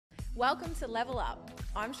Welcome to Level Up.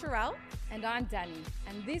 I'm Sherelle. And I'm Danny,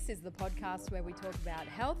 and this is the podcast where we talk about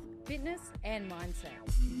health, fitness, and mindset.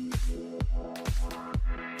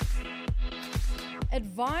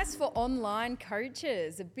 Advice for online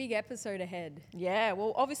coaches, a big episode ahead. Yeah,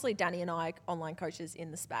 well, obviously Danny and I are online coaches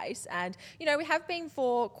in the space, and we have been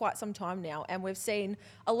for quite some time now, and we've seen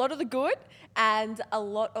a lot of the good and a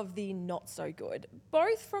lot of the not so good,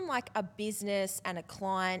 both from like a business and a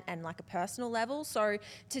client and like a personal level. So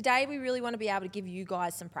today we really want to be able to give you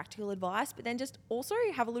guys some practical advice, but then just also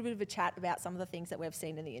have a little bit of a chat about some of the things that we've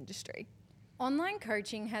seen in the industry. Online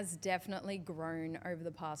coaching has definitely grown over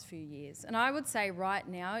the past few years. And I would say right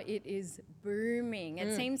now it is booming.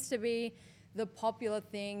 It seems to be the popular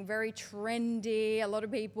thing, very trendy. A lot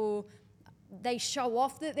of people, they show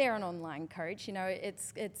off that they're an online coach.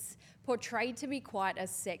 It's portrayed to be quite a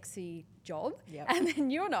sexy job. Yep. And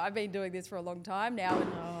then you and I have been doing this for a long time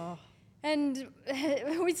now. And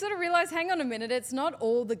we sort of realised, hang on a minute, it's not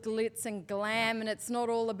all the glitz and glam, and it's not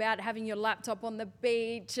all about having your laptop on the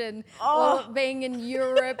beach and or being in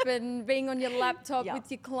Europe and being on your laptop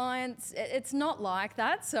with your clients. It's not like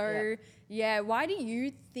that. So, why do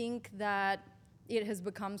you think that it has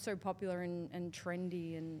become so popular and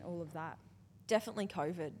trendy and all of that? Definitely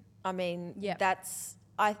COVID. I mean,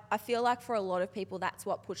 I feel like for a lot of people, that's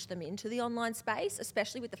what pushed them into the online space,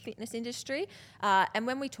 especially with the fitness industry. And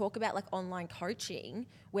when we talk about like online coaching,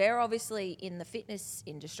 we're obviously in the fitness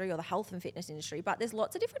industry or the health and fitness industry, but there's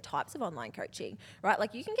lots of different types of online coaching, right?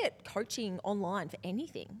 Like you can get coaching online for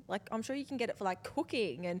anything. Like I'm sure you can get it for like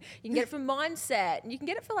cooking, and you can get it for mindset, and you can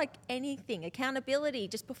get it for like anything, accountability,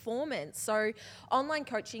 just performance. So online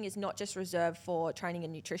coaching is not just reserved for training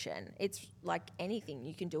and nutrition. It's like anything,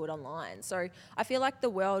 you can do it online. So I feel like the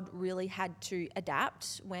world really had to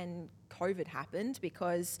adapt when COVID happened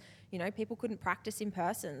because, people couldn't practice in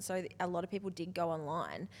person. So a lot of people did go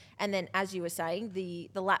online. And then, as you were saying, the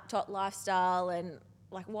laptop lifestyle and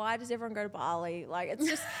like, why does everyone go to Bali? Like,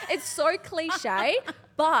 it's so cliche.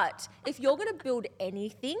 But if you're going to build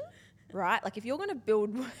anything, right? Like if you're going to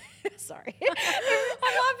build, sorry.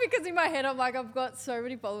 I laugh because in my head, I'm like, I've got so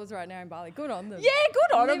many followers right now in Bali. Good on them. Yeah,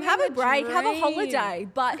 good on them. Living Have a the break, have a dream. holiday.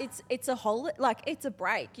 But it's a holiday, like it's a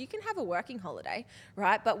break. You can have a working holiday,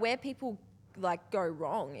 right? But where people like go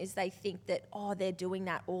wrong is they think that, they're doing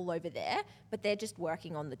that all over there, but they're just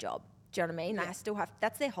working on the job. Do you know what I mean? Yeah. They still have,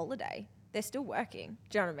 that's their holiday. They're still working.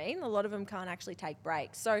 Do you know what I mean? A lot of them can't actually take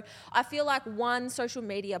breaks. So I feel like one, social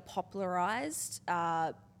media popularized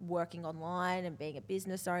working online and being a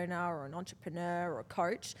business owner or an entrepreneur or a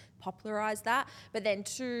coach, popularized that. But then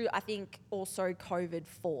two, I think also COVID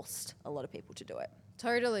forced a lot of people to do it.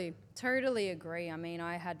 Totally agree. I mean,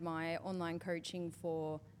 I had my online coaching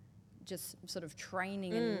for just sort of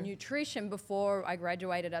training and nutrition before I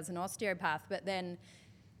graduated as an osteopath. But then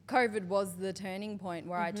COVID was the turning point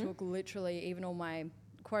where I took literally even all my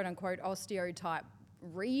quote unquote osteotype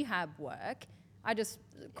rehab work. I just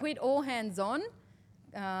quit all hands on.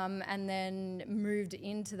 And then moved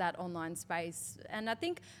into that online space. And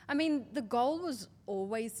I mean, the goal was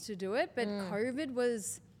always to do it, but COVID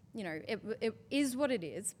was, it is what it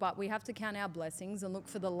is, but we have to count our blessings and look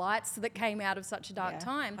for the lights that came out of such a dark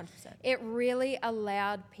time. 100%. It really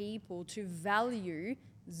allowed people to value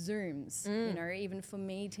Zooms, even for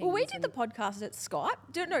meetings. Well, we did the podcast at Skype.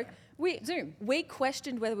 Zoom. We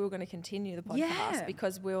questioned whether we were going to continue the podcast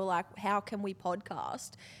because we were like, how can we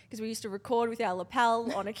podcast? Because we used to record with our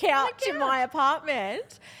lapel on a couch in my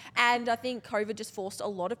apartment. And I think COVID just forced a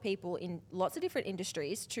lot of people in lots of different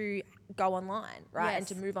industries to go online, right? Yes. And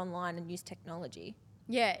to move online and use technology.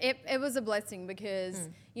 Yeah, it was a blessing because,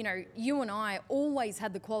 you and I always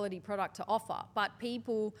had the quality product to offer, but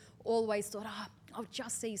people always thought, I'll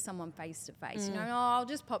just see someone face to face. I'll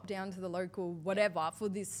just pop down to the local whatever for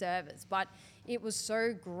this service. But it was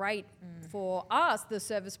so great for us, the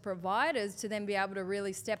service providers, to then be able to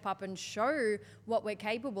really step up and show what we're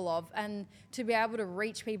capable of and to be able to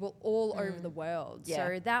reach people all over the world. Yeah.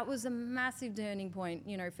 So that was a massive turning point,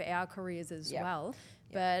 for our careers as well.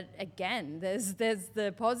 But again, there's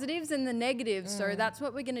the positives and the negatives. So that's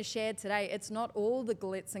what we're going to share today. It's not all the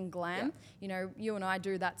glitz and glam. You and I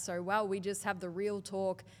do that so well. We just have the real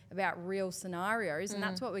talk about real scenarios, and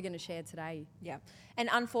that's what we're going to share today. Yeah. And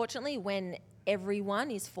unfortunately, when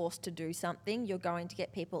everyone is forced to do something, you're going to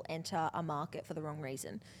get people enter a market for the wrong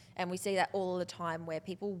reason. And we see that all the time where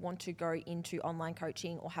people want to go into online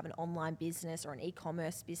coaching or have an online business or an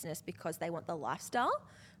e-commerce business because they want the lifestyle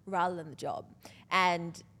rather than the job.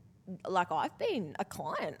 And like I've been a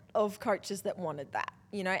client of coaches that wanted that,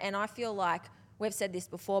 and I feel like we've said this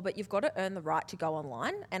before, but you've got to earn the right to go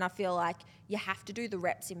online. And I feel like you have to do the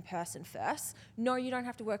reps in person first. No, you don't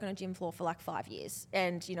have to work on a gym floor for like 5 years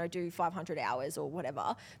and, you know, do 500 hours or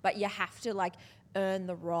whatever, but you have to like earn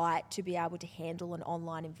the right to be able to handle an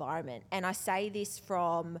online environment. And I say this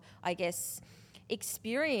from, I guess,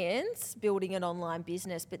 experience building an online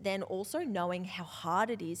business, but then also knowing how hard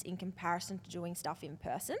it is in comparison to doing stuff in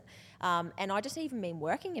person. And I just even mean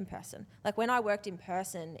working in person. Like when I worked in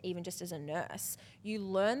person, even just as a nurse, you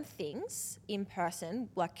learn things in person,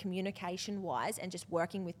 like communication wise and just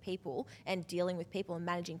working with people and dealing with people and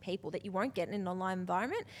managing people that you won't get in an online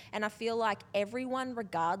environment. And I feel like everyone,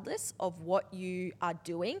 regardless of what you are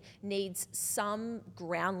doing, needs some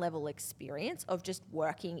ground level experience of just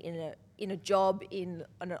working in a job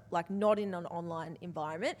like not in an online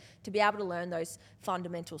environment to be able to learn those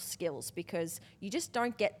fundamental skills, because you just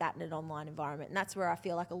don't get that in an online environment. And that's where I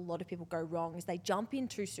feel like a lot of people go wrong, is they jump in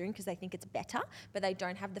too soon because they think it's better, but they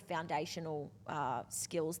don't have the foundational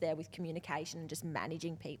skills there with communication and just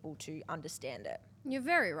managing people to understand it. You're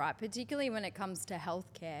very right, particularly when it comes to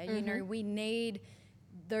healthcare. You know, we need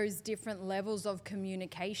those different levels of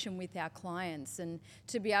communication with our clients and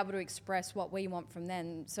to be able to express what we want from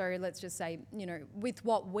them. So let's just say, you know, with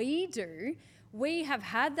what we do, we have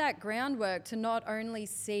had that groundwork to not only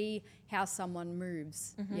see how someone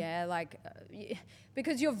moves,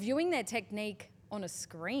 because you're viewing their technique on a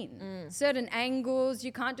screen, certain angles.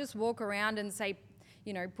 You can't just walk around and say,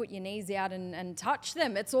 you know, put your knees out and touch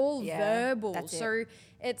them. It's all verbal. So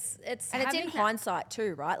it's and it's in hindsight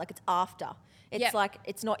too, right? Like it's after. It's like,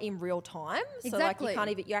 it's not in real time. So like you can't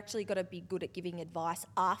even, you actually got to be good at giving advice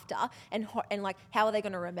after and like, how are they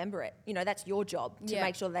going to remember it? You know, that's your job to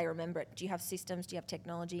make sure they remember it. Do you have systems? Do you have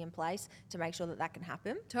technology in place to make sure that that can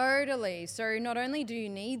happen? Totally. So not only do you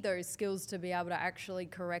need those skills to be able to actually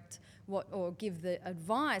correct or give the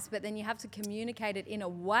advice, but then you have to communicate it in a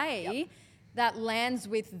way that lands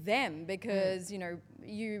with them, because, you know,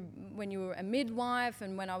 when you were a midwife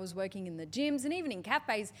and when I was working in the gyms and even in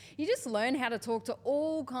cafes, you just learn how to talk to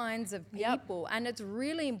all kinds of people. And it's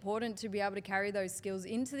really important to be able to carry those skills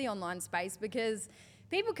into the online space, because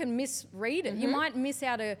people can misread it. You might miss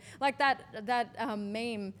out like that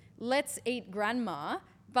meme, let's eat grandma.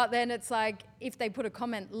 But then it's like, if they put a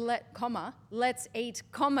comment, let's eat,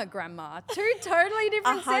 grandma. Two totally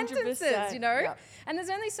different sentences, you know? Yep. And there's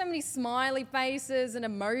only so many smiley faces and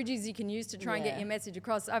emojis you can use to try and get your message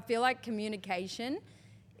across. I feel like communication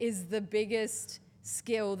is the biggest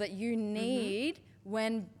skill that you need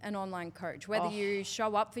when an online coach, whether you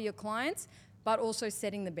show up for your clients, but also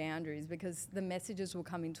setting the boundaries, because the messages will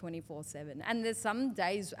come in 24/7. And there's some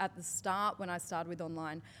days at the start when I started with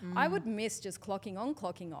online, I would miss just clocking on,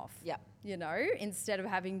 clocking off. Yeah. You know, instead of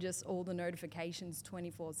having just all the notifications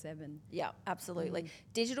 24/7. Yeah, absolutely.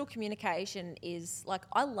 Digital communication is like,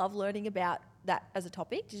 I love learning about that as a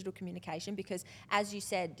topic, digital communication, because as you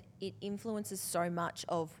said, it influences so much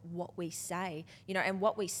of what we say, you know, and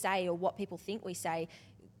what we say or what people think we say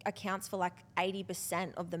accounts for like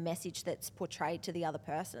 80% of the message that's portrayed to the other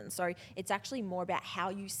person. So it's actually more about how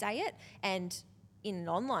you say it. And in an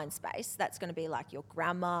online space, that's going to be like your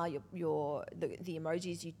grammar, the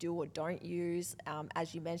emojis you do or don't use,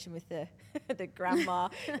 as you mentioned with the grandma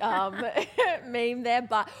meme there.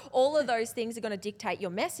 But all of those things are going to dictate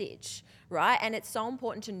your message, right? And it's so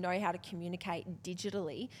important to know how to communicate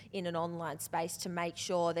digitally in an online space to make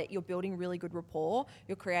sure that you're building really good rapport,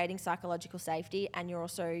 you're creating psychological safety, and you're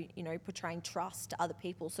also, you know, portraying trust to other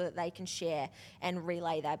people so that they can share and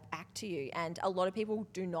relay that back to you. And a lot of people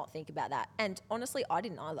do not think about that. And honestly, I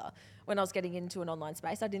didn't either. When I was getting into an online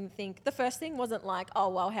space, I didn't think, the first thing wasn't like, oh,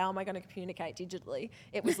 well, how am I going to communicate digitally?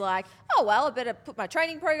 It was like, oh, well, I better put my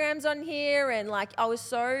training programs on here. And like, I was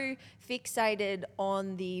so fixated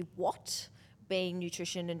on the what, being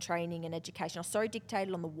nutrition and training and education. I was so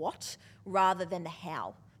dictated on the what rather than the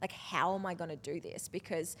how. Like, how am I going to do this?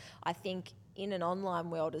 Because I think in an online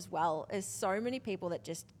world as well, there's so many people that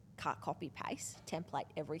just cut, copy, paste, template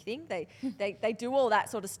everything. They do all that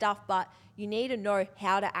sort of stuff, but you need to know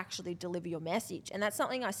how to actually deliver your message. And that's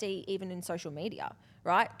something I see even in social media,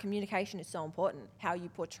 right? Communication is so important, how you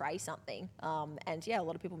portray something. And yeah, a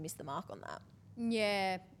lot of people miss the mark on that.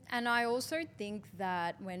 Yeah, and I also think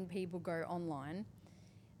that when people go online,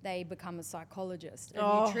 they become a psychologist, a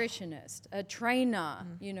nutritionist, a trainer,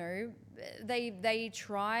 you know. They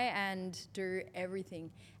try and do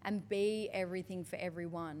everything and be everything for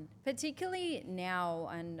everyone, particularly now.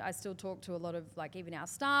 And I still talk to a lot of like even our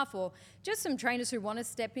staff or just some trainers who want to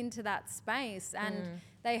step into that space, and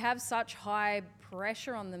they have such high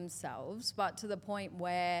pressure on themselves, but to the point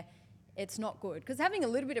where it's not good. Because having a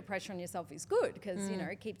little bit of pressure on yourself is good because, you know,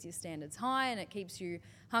 it keeps your standards high and it keeps you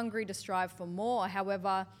hungry to strive for more.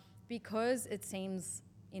 However, because it seems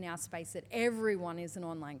in our space that everyone is an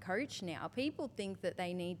online coach now, people think that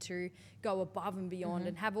they need to go above and beyond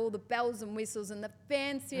and have all the bells and whistles and the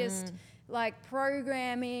fanciest like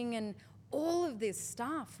programming and all of this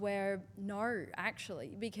stuff, where no,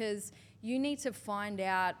 actually, because you need to find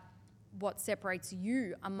out what separates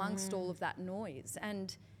you amongst all of that noise.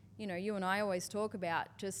 And, you know, you and I always talk about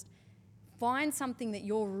just find something that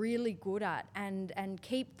you're really good at and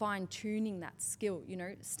keep fine tuning that skill. You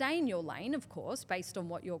know, stay in your lane, of course, based on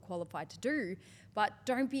what you're qualified to do, but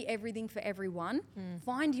don't be everything for everyone.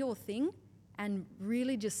 Find your thing and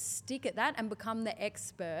really just stick at that and become the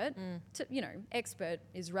expert. You know, expert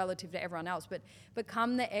is relative to everyone else, but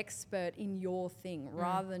become the expert in your thing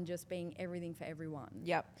rather than just being everything for everyone.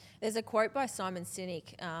 Yep. There's a quote by Simon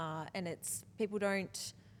Sinek, and it's, people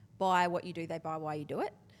don't buy what you do, they buy why you do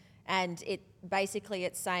it. And it basically,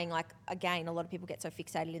 it's saying, like, again, a lot of people get so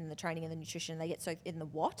fixated in the training and the nutrition, they get so in the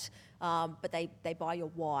what, but they buy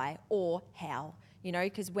your why or how. You know,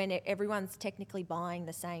 because when everyone's technically buying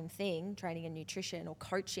the same thing, training and nutrition or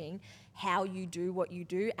coaching, how you do what you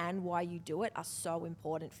do and why you do it are so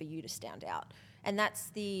important for you to stand out. And that's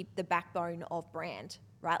the backbone of brand,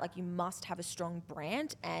 right? Like, you must have a strong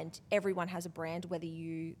brand, and everyone has a brand, whether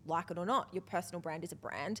you like it or not. Your personal brand is a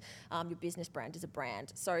brand. Your business brand is a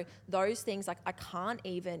brand. So those things, like, I can't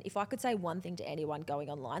even, if I could say one thing to anyone going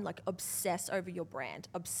online, like, obsess over your brand,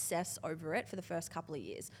 obsess over it for the first couple of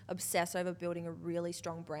years, obsess over building a really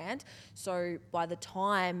strong brand. So by the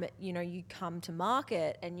time, you know, you come to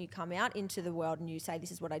market and you come out into the world and you say,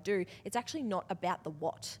 this is what I do, it's actually not about the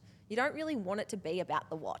what. You don't really want it to be about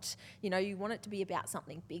the what. You know, you want it to be about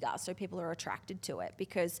something bigger, so people are attracted to it,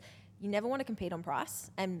 because you never want to compete on price.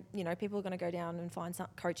 And, you know, people are going to go down and find some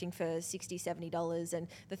coaching for $60, $70. And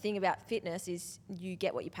the thing about fitness is you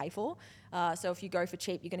get what you pay for. So if you go for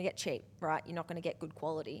cheap, you're going to get cheap, right? You're not going to get good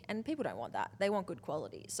quality. And people don't want that. They want good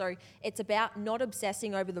quality. So it's about not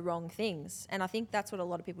obsessing over the wrong things. And I think that's what a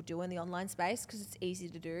lot of people do in the online space, because it's easy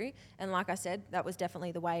to do. And like I said, that was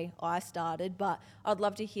definitely the way I started. But I'd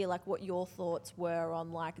love to hear, like, what your thoughts were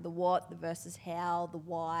on, like, the what, the versus how, the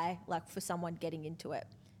why, like, for someone getting into it.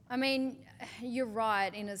 I mean, you're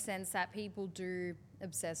right in a sense that people do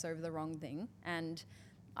obsess over the wrong thing. And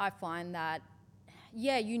I find that,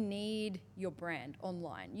 yeah, you need your brand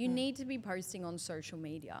online. You need to be posting on social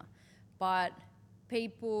media. But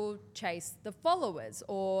people chase the followers,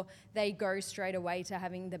 or they go straight away to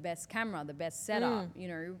having the best camera, the best setup. You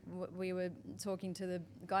know, we were talking to the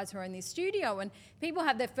guys who are in this studio, and people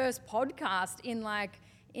have their first podcast in, like,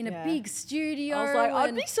 in a big studio. I was like,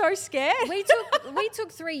 I'd be so scared. We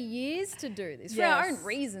took 3 years to do this for our own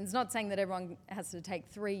reasons. Not saying that everyone has to take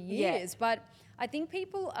 3 years, but I think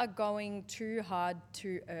people are going too hard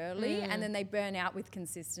too early, and then they burn out with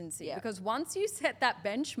consistency. Because once you set that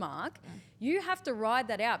benchmark, you have to ride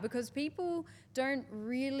that out, because people don't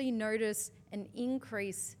really notice an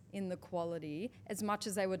increase in the quality as much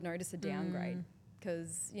as they would notice a downgrade.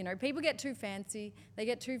 Because, you know, people get too fancy, they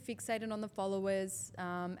get too fixated on the followers,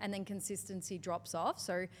 and then consistency drops off.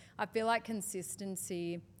 So I feel like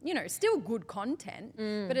consistency, you know, still good content,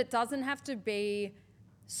 but it doesn't have to be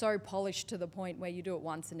so polished to the point where you do it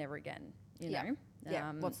once and never again, you know?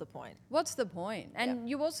 Yeah, what's the point? What's the point? And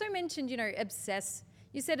you also mentioned, you know, obsess.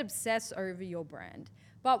 You said obsess over your brand.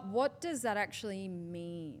 But what does that actually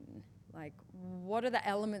mean? Like, what are the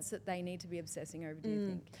elements that they need to be obsessing over, do you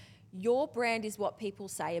think? Your brand is what people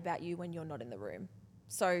say about you when you're not in the room.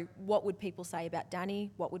 So what would people say about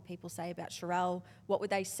Danny? What would people say about Sharelle? What would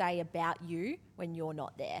they say about you when you're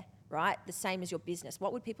not there, right? The same as your business.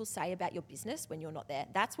 What would people say about your business when you're not there?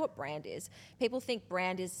 That's what brand is. People think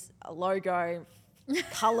brand is a logo,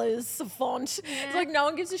 colours, a font. It's like, no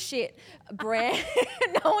one gives a shit. Brand,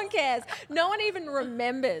 no one cares. No one even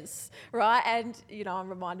remembers, right? And, you know, I'm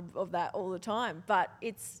reminded of that all the time. But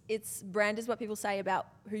it's brand is what people say about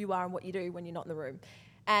who you are and what you do when you're not in the room.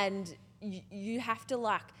 And you have to,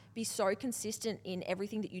 like, be so consistent in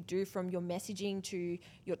everything that you do, from your messaging to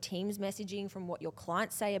your team's messaging, from what your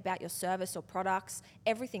clients say about your service or products.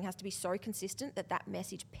 Everything has to be so consistent that that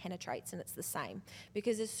message penetrates and it's the same.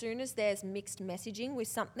 Because as soon as there's mixed messaging with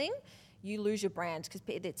something, you lose your brand because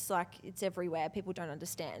it's like it's everywhere. People don't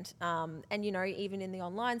understand. And, you know, even in the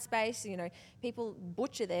online space, you know, people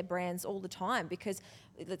butcher their brands all the time because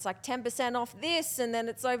it's like 10% off this and then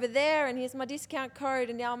it's over there and here's my discount code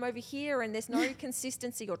and now I'm over here, and there's no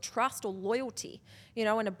consistency or trust or loyalty, you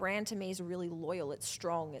know. And a brand to me is really loyal. It's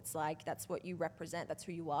strong. It's like that's what you represent. That's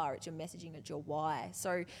who you are. It's your messaging. It's your why.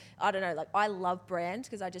 So I don't know, like I love brands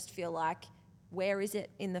because I just feel like, where is it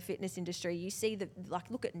in the fitness industry? You see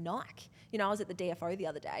look at Nike. You know, I was at the DFO the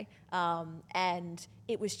other day and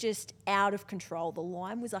it was just out of control. The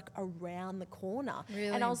line was like around the corner. Really?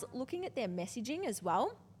 And I was looking at their messaging as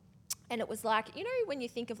well. And it was like, you know, when you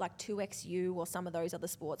think of like 2XU or some of those other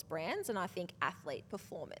sports brands, and I think athlete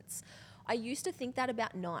performance, I used to think that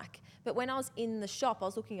about Nike. But when I was in the shop, I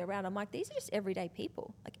was looking around, I'm like, these are just everyday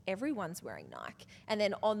people. Like everyone's wearing Nike. And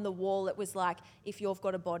then on the wall, it was like, if you've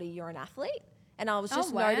got a body, you're an athlete. And I was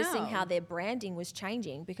just noticing how their branding was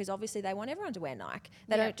changing because obviously they want everyone to wear Nike.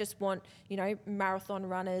 They don't just want, you know, marathon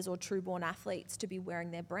runners or true-born athletes to be wearing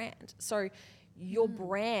their brand. So your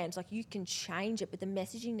brand, like you can change it, but the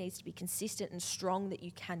messaging needs to be consistent and strong that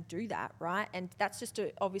you can do that, right? And that's just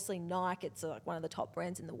obviously Nike, it's like one of the top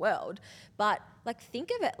brands in the world. But like think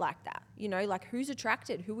of it like that, you know, like who's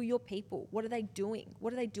attracted? Who are your people? What are they doing?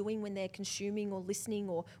 What are they doing when they're consuming or listening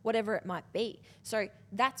or whatever it might be? So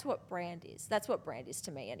that's what brand is. That's what brand is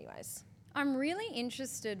to me anyways. I'm really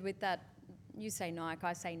interested with that. You say Nike,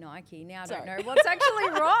 I say Nike. Now I don't know what's actually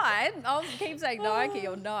right. I'll keep saying Nike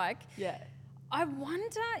or Nike. Yeah. I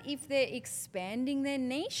wonder if they're expanding their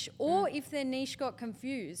niche or if their niche got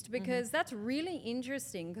confused, because that's really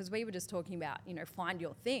interesting, because we were just talking about, you know, find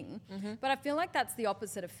your thing. But I feel like that's the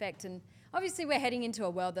opposite effect. And obviously we're heading into a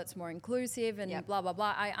world that's more inclusive and blah, blah,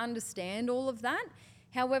 blah. I understand all of that.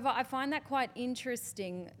 However, I find that quite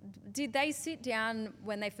interesting. Did they sit down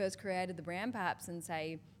when they first created the brand perhaps and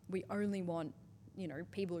say, we only want, you know,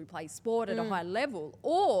 people who play sport at a high level?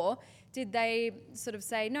 Or did they sort of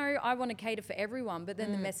say, no, I want to cater for everyone, but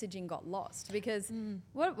then the messaging got lost? Because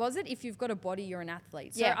what was it? If you've got a body, you're an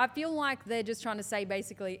athlete. So I feel like they're just trying to say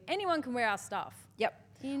basically anyone can wear our stuff. Yep.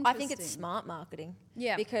 I think it's smart marketing.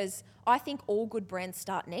 Yeah. Because I think all good brands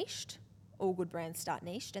start niched. All good brands start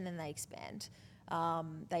niched and then they expand.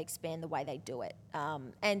 They expand the way they do it.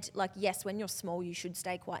 And like, yes, when you're small, you should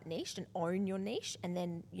stay quite niched and own your niche and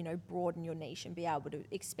then, you know, broaden your niche and be able to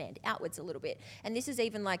expand outwards a little bit. And this is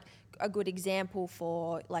even like a good example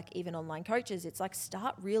for like even online coaches. It's like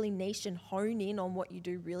start really niche and hone in on what you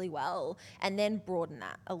do really well and then broaden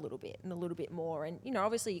that a little bit and a little bit more. And, you know,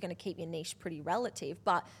 obviously you're going to keep your niche pretty relative,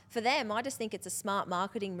 but for them, I just think it's a smart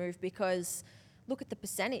marketing move because look at the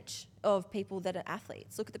percentage of people that are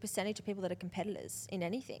athletes. Look at the percentage of people that are competitors in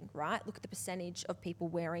anything, right? Look at the percentage of people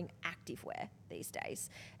wearing activewear these days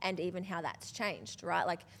and even how that's changed, right?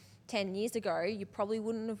 Like 10 years ago, you probably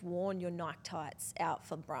wouldn't have worn your Nike tights out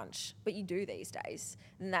for brunch, but you do these days.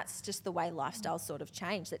 And that's just the way lifestyles sort of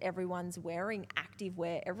changed, that everyone's wearing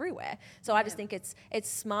activewear everywhere. So I just think it's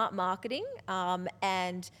smart marketing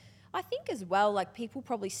and I think as well, like people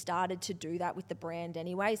probably started to do that with the brand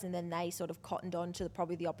anyways, and then they sort of cottoned on to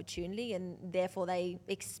probably the opportunity and therefore they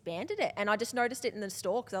expanded it. And I just noticed it in the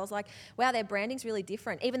store because I was like, wow, their branding's really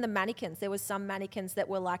different. Even the mannequins, there was some mannequins that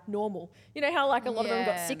were like normal. You know how like a lot of them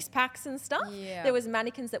got six packs and stuff? Yeah. There was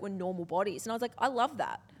mannequins that were normal bodies. And I was like, I love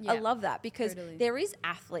that. Yeah. I love that because there is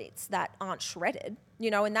athletes that aren't shredded. You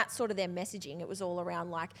know, and that's sort of their messaging. It was all around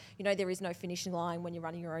like, you know, there is no finishing line when you're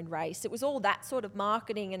running your own race. It was all that sort of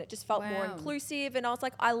marketing and it just felt more inclusive. And I was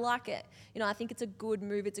like, I like it. You know, I think it's a good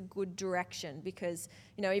move. It's a good direction because,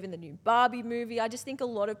 you know, even the new Barbie movie, I just think a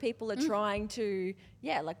lot of people are trying to,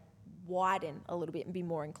 like widen a little bit and be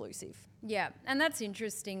more inclusive. Yeah. And that's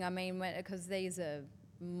interesting. I mean, because these are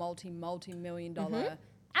multi-million dollar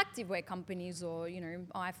activewear companies or, you know,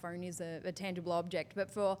 iPhone is a tangible object. But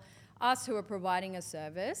for us who are providing a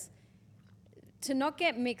service, to not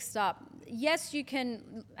get mixed up. Yes, you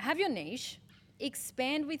can have your niche,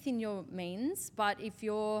 expand within your means, but if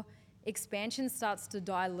your expansion starts to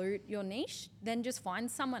dilute your niche, then just find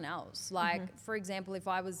someone else. Like, for example, if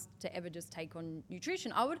I was to ever just take on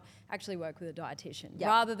nutrition, I would actually work with a dietitian.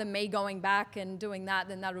 Rather than me going back and doing that,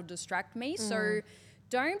 then that'll distract me. So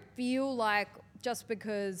don't feel like just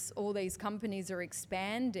because all these companies are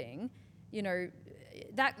expanding, you know,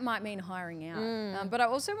 that might mean hiring out. But I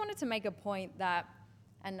also wanted to make a point that,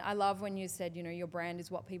 and I love when you said, you know, your brand is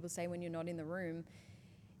what people say when you're not in the room.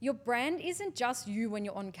 Your brand isn't just you when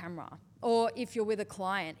you're on camera or if you're with a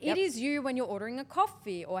client. It is you when you're ordering a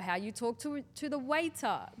coffee or how you talk to the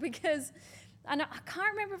waiter. Because and I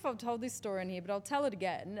can't remember if I've told this story in here, but I'll tell it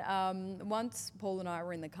again. Once Paul and I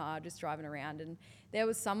were in the car just driving around, and there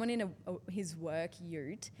was someone in his work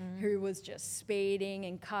ute who was just speeding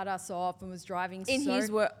and cut us off and was driving in so...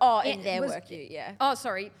 his work, in their work ute, yeah. Oh,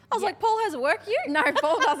 sorry. I was like, Paul has a work ute? No,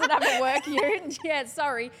 Paul doesn't have a work ute. Yeah,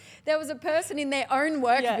 sorry. There was a person in their own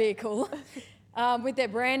work vehicle with their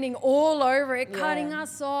branding all over it, cutting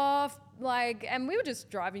us off. And we were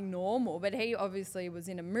just driving normal, but he obviously was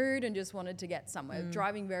in a mood and just wanted to get somewhere,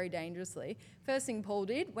 driving very dangerously. First thing Paul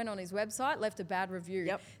did, went on his website, left a bad review.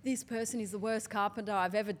 Yep. This person is the worst carpenter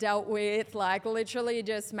I've ever dealt with. Literally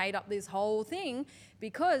just made up this whole thing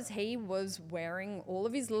because he was wearing all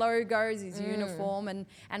of his logos, his uniform,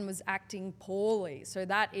 and was acting poorly. So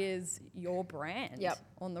that is your brand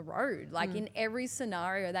on the road. In every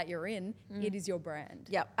scenario that you're in, it is your brand.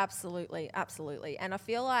 Yep, absolutely, absolutely. And I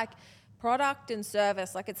feel like product and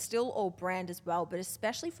service, it's still all brand as well, but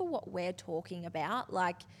especially for what we're talking about,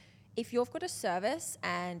 if you've got a service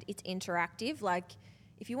and it's interactive,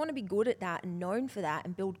 if you want to be good at that and known for that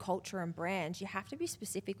and build culture and brand, you have to be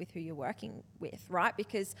specific with who you're working with, right?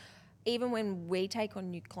 Because even when we take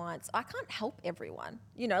on new clients, I can't help everyone.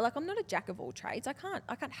 I'm not a jack of all trades. I can't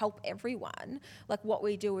help everyone. What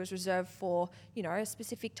we do is reserved for, a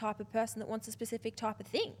specific type of person that wants a specific type of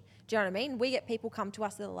thing. Do you know what I mean? We get people come to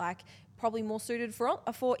us that are probably more suited for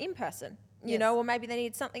in person. You know, or maybe they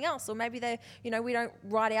need something else, or maybe they, we don't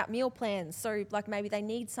write out meal plans. So maybe they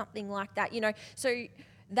need something like that, So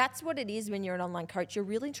that's what it is when you're an online coach. You're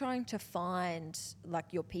really trying to find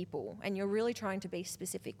your people, and you're really trying to be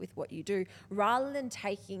specific with what you do rather than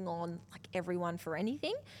taking on everyone for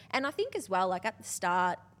anything. And I think as well, at the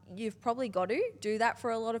start, you've probably got to do that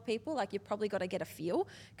for a lot of people. You've probably got to get a feel,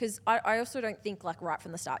 because I also don't think right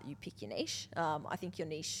from the start you pick your niche. I think your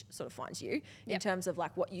niche sort of finds you in terms of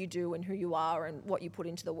what you do and who you are and what you put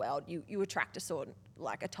into the world. You attract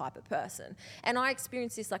a type of person. And I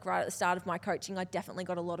experienced this right at the start of my coaching. I definitely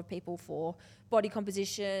got a lot of people for body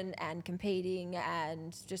composition and competing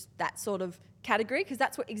and just that sort of category, because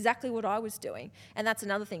that's exactly what I was doing. And that's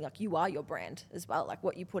another thing, you are your brand as well.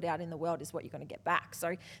 What you put out in the world is what you're going to get back.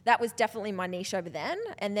 So that was definitely my niche over then.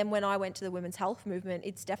 And then when I went to the women's health movement,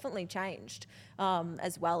 it's definitely changed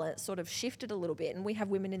as well. It sort of shifted a little bit, and we have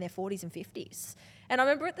women in their 40s and 50s. And I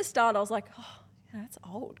remember at the start I was like, oh, that's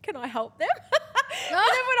old. Can I help them? And then when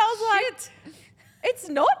I was like, it's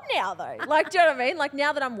not now though. Do you know what I mean?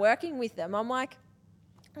 Now that I'm working with them, I'm like,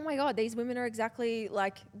 oh my God, these women are exactly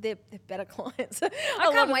they're better clients. I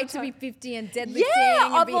can't wait to be 50 and deadlifting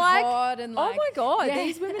and be hot and oh my God,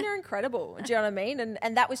 these women are incredible. Do you know what I mean?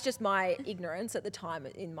 And that was just my ignorance at the time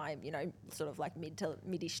in my, sort of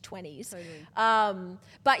mid-ish 20s. Totally.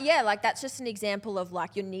 But yeah, that's just an example of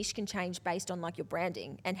your niche can change based on your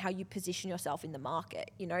branding and how you position yourself in the market.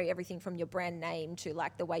 Everything from your brand name to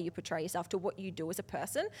the way you portray yourself to what you do as a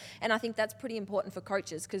person. And I think that's pretty important for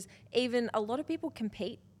coaches, because even a lot of people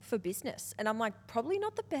compete for business, and I'm probably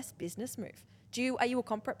not the best business move. Are you a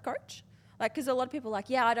comp prep coach? Because a lot of people are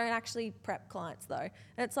I don't actually prep clients though. And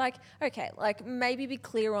it's okay, maybe be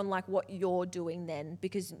clear on what you're doing then,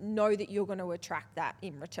 because know that you're going to attract that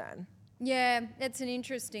in return. Yeah, it's an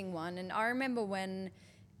interesting one. And I remember when,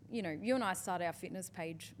 you and I started our fitness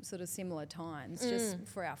page sort of similar times, just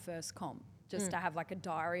for our first comp, just to have a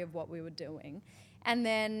diary of what we were doing. And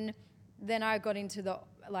then I got into the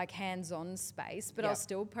hands-on space, but I was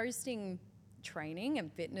still posting training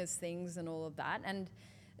and fitness things and all of that. And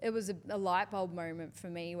it was a light bulb moment for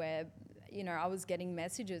me where, I was getting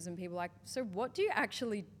messages and people so what do you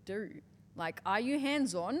actually do? Are you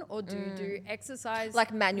hands-on, or do you do exercise?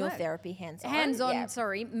 Manual therapy, hands-on.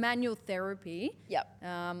 Hands-on, manual therapy. Yep.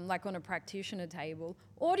 On a practitioner table.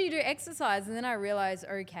 Or do you do exercise? And then I realized,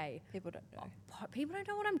 okay. People don't know. People don't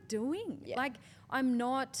know what I'm doing. Yeah. I'm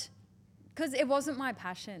not... Because it wasn't my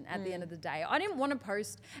passion at the end of the day. I didn't want to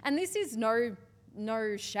post, and this is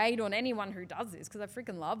no shade on anyone who does this, because I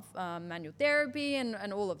freaking love manual therapy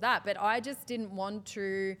and all of that, but I just didn't want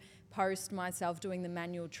to post myself doing the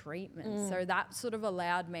manual treatment. So that sort of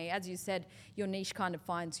allowed me, as you said, your niche kind of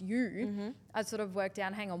finds you. I sort of worked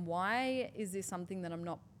out, hang on, why is this something that I'm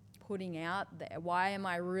not putting out there? Why am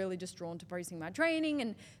I really just drawn to posting my training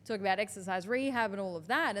and talk about exercise rehab and all of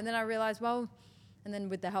that? And then I realized, and then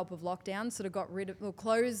with the help of lockdown, sort of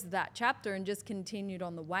closed that chapter and just continued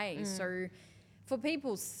on the way. So for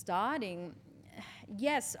people starting,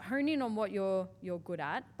 yes, hone in on what you're good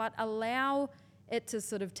at, but allow it to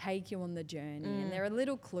sort of take you on the journey. And there are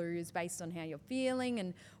little clues based on how you're feeling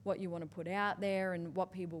and what you want to put out there and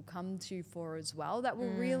what people come to you for as well that will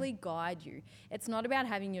really guide you. It's not about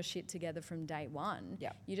having your shit together from day one.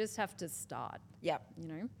 Yep. You just have to start. Yep. You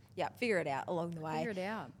know? Yeah, figure it out along the way. Figure it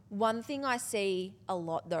out. One thing I see a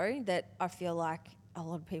lot though that I feel like a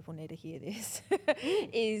lot of people need to hear this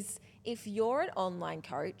is if you're an online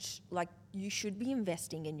coach, like you should be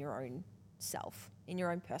investing in your own self, in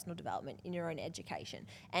your own personal development, in your own education.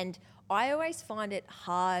 And I always find it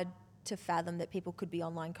hard to fathom that people could be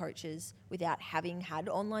online coaches without having had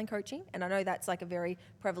online coaching. And I know that's like a very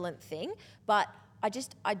prevalent thing, but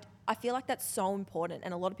I feel like that's so important,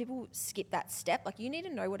 and a lot of people skip that step. Like, you need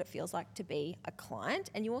to know what it feels like to be a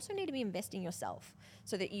client, and you also need to be investing yourself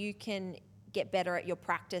so that you can get better at your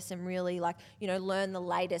practice and really, like, you know, learn the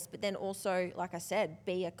latest, but then also, like I said,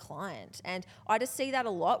 be a client. And I just see that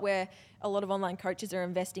a lot where a lot of online coaches are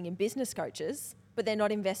investing in business coaches, but they're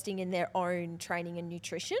not investing in their own training and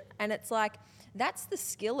nutrition. And it's like, that's the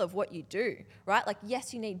skill of what you do, right? Like,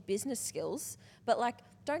 yes, you need business skills, but like,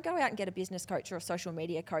 don't go out and get a business coach or a social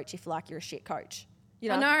media coach if like you're a shit coach. You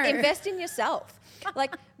know, invest in yourself.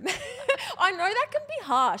 Like, I know that can be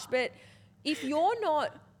harsh, but if you're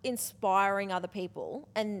not inspiring other people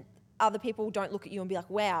and other people don't look at you and be like,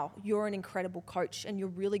 wow, you're an incredible coach and you're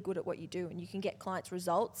really good at what you do and you can get clients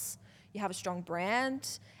results, you have a strong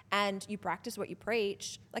brand and you practice what you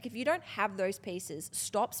preach. Like, if you don't have those pieces,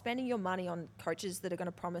 stop spending your money on coaches that are going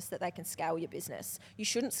to promise that they can scale your business. You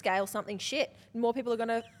shouldn't scale something shit. More people are going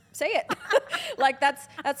to see it. Like,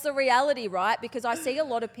 that's the reality, right? Because I see a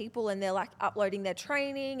lot of people and they're like uploading their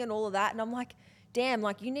training and all of that. And I'm like, damn,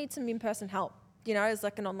 like, you need some in-person help. You know, as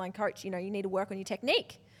like an online coach, you know, you need to work on your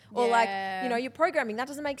technique. Or like, you know, your programming, that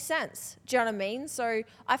doesn't make sense. Do you know what I mean? So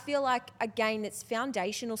I feel like, again, it's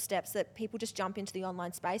foundational steps that people just jump into the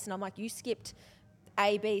online space. And I'm like, you skipped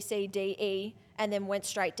A, B, C, D, E, and then went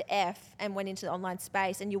straight to F and went into the online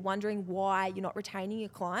space. And you're wondering why you're not retaining your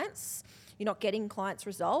clients. You're not getting clients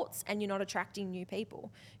results and you're not attracting new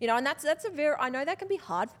people. You know, and that's I know that can be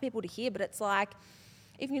hard for people to hear, but it's like,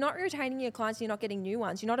 if you're not retaining your clients, you're not getting new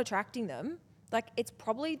ones, you're not attracting them. Like, it's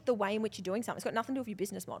probably the way in which you're doing something. It's got nothing to do with your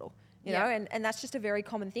business model, you know? And that's just a very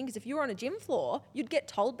common thing, because if you were on a gym floor, you'd get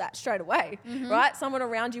told that straight away, right? Someone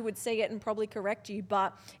around you would see it and probably correct you.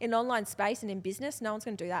 But in online space and in business, no one's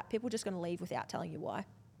going to do that. People are just going to leave without telling you why.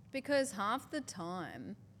 Because half the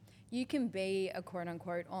time, you can be a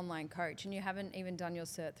quote-unquote online coach and you haven't even done your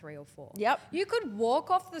Cert 3 or 4. Yep. You could walk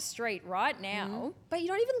off the street right now. But you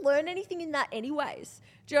don't even learn anything in that anyways.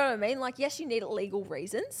 Do you know what I mean? Like, yes, you need legal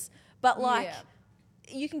reasons, but like,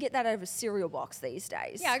 you can get that out of a cereal box these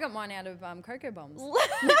days. Yeah, I got mine out of Cocoa Bombs.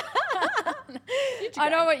 I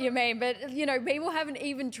know what you mean, but you know, people haven't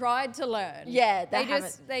even tried to learn. Yeah, they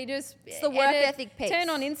just it's the work ethic piece. Turn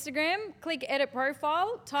on Instagram, click edit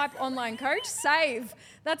profile, type online coach, save.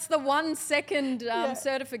 That's the 1 second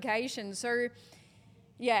certification. So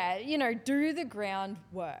yeah, you know, do the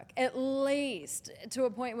groundwork at least to a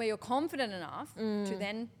point where you're confident enough to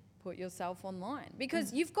then put yourself online,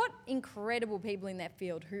 because you've got incredible people in that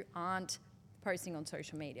field who aren't posting on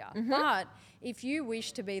social media. But if you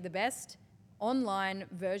wish to be the best online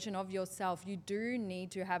version of yourself, you do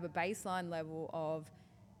need to have a baseline level of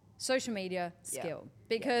social media skill,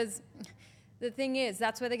 because the thing is,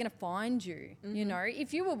 that's where they're going to find you. You know,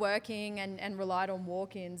 if you were working and relied on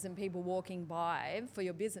walk-ins and people walking by for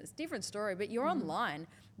your business, different story, but you're online.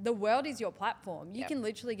 The world is your platform. You can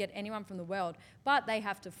literally get anyone from the world, but they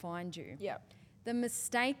have to find you. The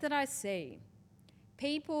mistake that I see,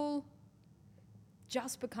 people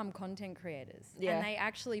just become content creators and they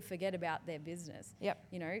actually forget about their business.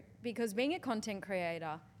 You know, because being a content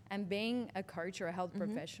creator and being a coach or a health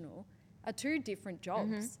professional are two different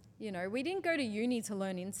jobs. You know, we didn't go to uni to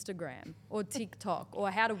learn Instagram or TikTok or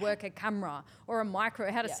how to work a camera or a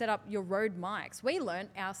micro, how to set up your Rode mics. We learned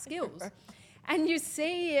our skills. And you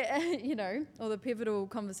see, you know, all the Pivotal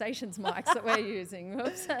Conversations mics that we're using.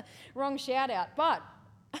 Oops, wrong shout out. But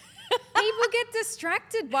people get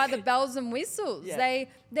distracted by the bells and whistles.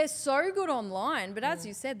 They're so good online, but as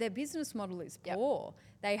you said, their business model is poor.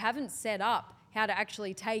 They haven't set up how to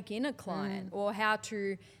actually take in a client or how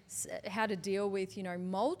to deal with, you know,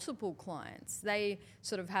 multiple clients. They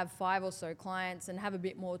sort of have 5 or so clients and have a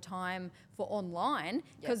bit more time for online,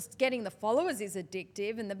 because getting the followers is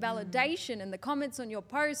addictive, and the validation and the comments on your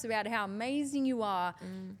posts about how amazing you are.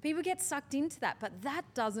 People get sucked into that, but that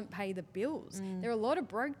doesn't pay the bills. There are a lot of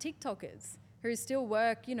broke TikTokers who still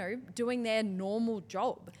work, you know, doing their normal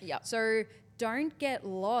job. So don't get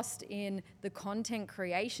lost in the content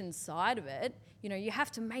creation side of it. You know, you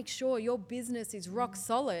have to make sure your business is rock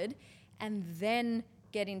solid and then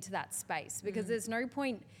get into that space, because there's no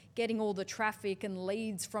point getting all the traffic and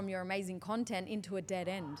leads from your amazing content into a dead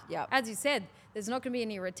end. Yep. As you said, there's not going to be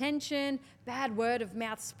any retention. Bad word of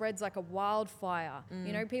mouth spreads like a wildfire.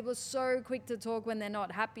 You know, people are so quick to talk when they're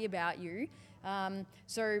not happy about you.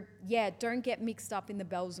 So yeah, don't get mixed up in the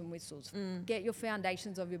bells and whistles. Get your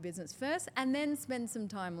foundations of your business first, and then spend some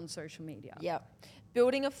time on social media. Yep.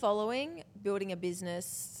 Building a following, building a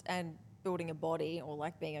business, and building a body, or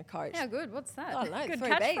like being a coach. Yeah, good. What's that? I don't know, Good 3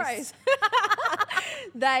 catchphrase.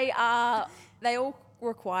 Bs. They all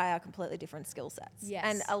require completely different skill sets. Yes.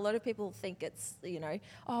 And a lot of people think it's, you know,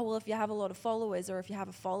 oh, well, if you have a lot of followers or if you have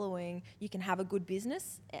a following, you can have a good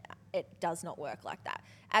business. It does not work like that.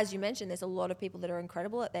 As you mentioned, there's a lot of people that are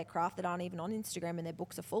incredible at their craft that aren't even on Instagram, and their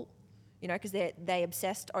books are full, you know, because they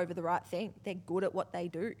obsessed over the right thing. They're good at what they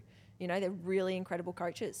do. You know, they're really incredible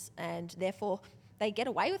coaches, and therefore they get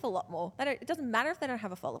away with a lot more. It doesn't matter if they don't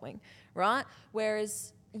have a following, right?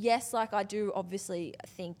 Whereas, yes, like I do obviously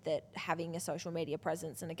think that having a social media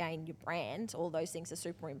presence and, again, your brand, all those things are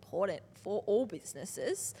super important for all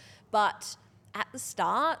businesses. But at the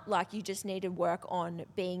start, like, you just need to work on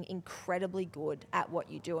being incredibly good at what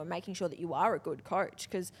you do and making sure that you are a good coach.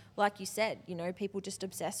 Because like you said, you know, people just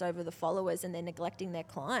obsess over the followers and they're neglecting their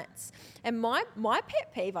clients. And my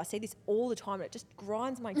pet peeve, I see this all the time, and it just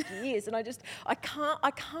grinds my gears. And I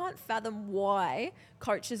can't fathom why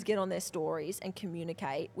coaches get on their stories and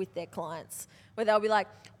communicate with their clients, where they'll be like,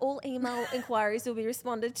 all email inquiries will be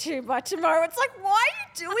responded to by tomorrow. It's like, why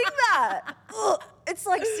are you doing that? Ugh. It's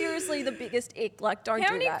like, seriously, the biggest ick. Like, don't do that.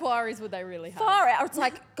 How many inquiries would they really have? Far out. It's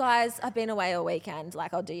like, guys, I've been away all weekend.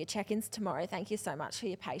 Like, I'll do your check-ins tomorrow. Thank you so much for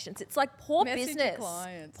your patience. It's like poor Message business. your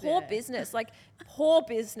clients, Poor yeah. business. Like, poor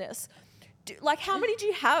business. Like, how many do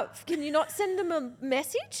you have? Can you not send them a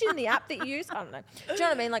message in the app that you use? I don't know. Do you know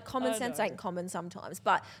what I mean? Like, common sense ain't common sometimes.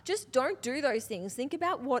 But just don't do those things. Think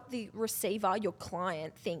about what the receiver, your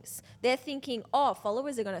client, thinks. They're thinking, oh,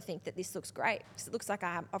 followers are going to think that this looks great because it looks like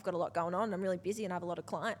I've got a lot going on and I'm really busy and I have a lot of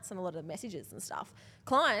clients and a lot of messages and stuff.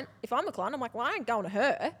 Client, if I'm a client, I'm like, well, I ain't going to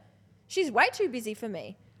her. She's way too busy for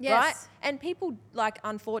me. Yes. Right? And people, like,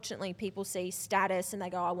 unfortunately, people see status and they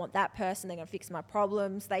go, I want that person, they're going to fix my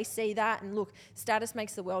problems. They see that, and look, status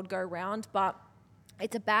makes the world go round, but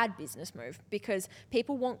it's a bad business move because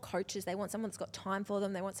people want coaches. They want someone that's got time for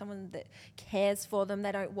them. They want someone that cares for them.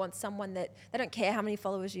 They don't want someone that, they don't care how many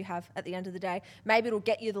followers you have at the end of the day. Maybe it'll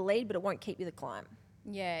get you the lead, but it won't keep you the client.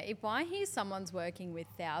 Yeah, if I hear someone's working with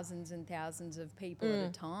thousands and thousands of people at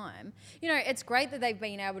a time, you know, it's great that they've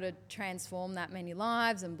been able to transform that many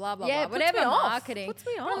lives and blah, blah, blah, whatever marketing. Puts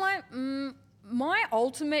me But off. I'm like, my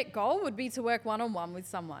ultimate goal would be to work one-on-one with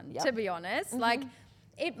someone, to be honest. Like,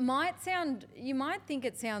 it might sound, you might think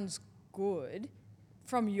it sounds good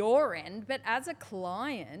from your end, but as a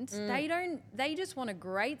client, they just want a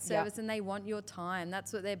great service and they want your time.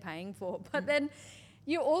 That's what they're paying for. But then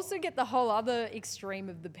you also get the whole other extreme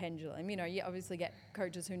of the pendulum. You know, you obviously get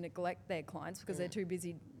coaches who neglect their clients because they're too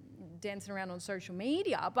busy dancing around on social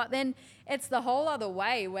media. But then it's the whole other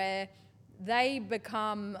way where they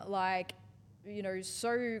become like, you know,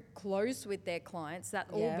 so close with their clients that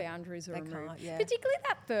all boundaries are removed. Particularly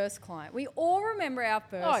that first client. We all remember our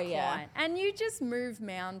first client, and you just move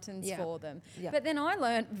mountains for them. But then I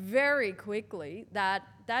learned very quickly that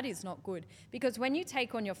that is not good, because when you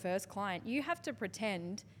take on your first client, you have to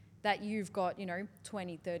pretend that you've got, you know,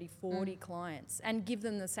 20, 30, 40 clients and give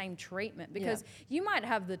them the same treatment, because you might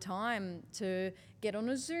have the time to get on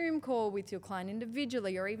a Zoom call with your client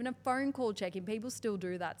individually, or even a phone call check-in. People still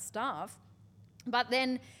do that stuff. But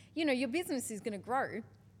then, you know, your business is going to grow.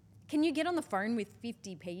 Can you get on the phone with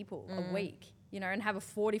 50 people a week, you know, and have a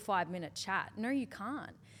 45-minute chat? No, you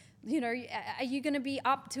can't. You know, are you going to be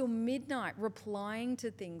up till midnight replying to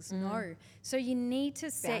things? No. So you need to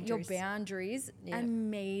set your boundaries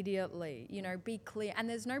immediately, you know, be clear. And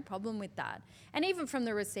there's no problem with that. And even from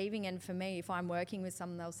the receiving end, for me, if I'm working with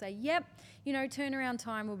someone, they'll say, yep, you know, turnaround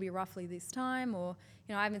time will be roughly this time. Or,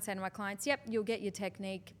 you know, I even say to my clients, yep, you'll get your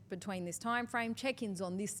technique between this time frame, check-ins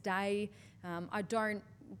on this day. I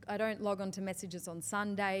don't log on to messages on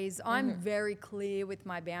Sundays. I'm very clear with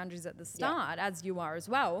my boundaries at the start, as you are as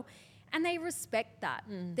well. And they respect that.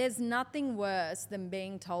 There's nothing worse than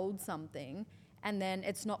being told something and then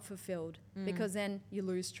it's not fulfilled, because then you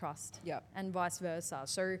lose trust and vice versa.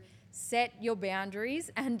 So set your boundaries,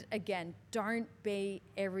 and again, don't be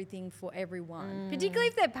everything for everyone, particularly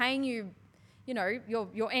if they're paying you, you know,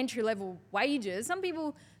 your entry-level wages. Some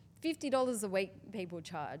people $50 a week people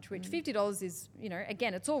charge, which $50 is, you know,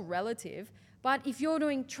 again, it's all relative. But if you're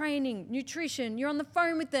doing training, nutrition, you're on the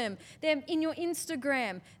phone with them, they're in your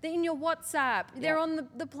Instagram, they're in your WhatsApp, they're on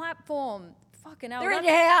the platform. Fucking hell. They're in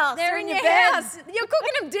your house. They're in your house. You're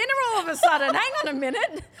cooking them dinner all of a sudden. Hang on a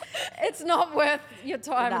minute. It's not worth your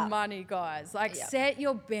time and money, guys. Like, set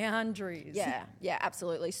your boundaries. Yeah,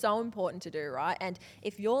 absolutely. So important to do, right? And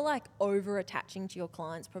if you're like over attaching to your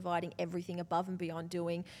clients, providing everything above and beyond,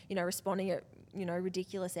 doing, you know, responding at, you know,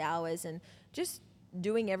 ridiculous hours and just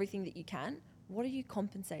doing everything that you can, what are you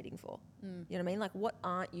compensating for? You know what I mean? Like, what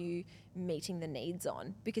aren't you meeting the needs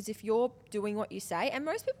on? Because if you're doing what you say, and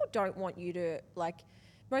most people don't want you to,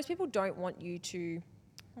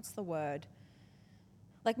 what's the word?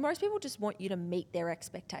 Like, most people just want you to meet their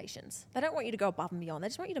expectations. They don't want you to go above and beyond. They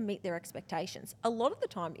just want you to meet their expectations. A lot of the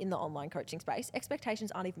time in the online coaching space,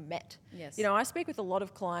 expectations aren't even met. Yes. You know, I speak with a lot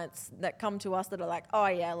of clients that come to us that are like, oh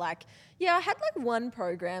yeah, like, yeah, I had like one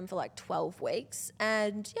program for like 12 weeks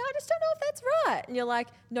and yeah, I just don't know if that's right. And you're like,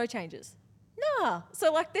 no changes. Nah.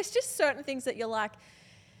 So like, there's just certain things that you're like,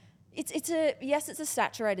 it's a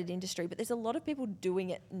saturated industry, but there's a lot of people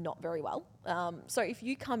doing it not very well. So if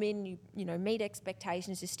you come in, you know, meet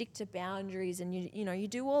expectations, you stick to boundaries, and you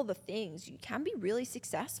do all the things, you can be really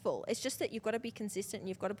successful. It's just that you've got to be consistent and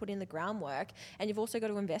you've got to put in the groundwork, and you've also got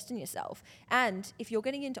to invest in yourself. And if you're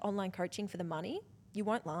getting into online coaching for the money, you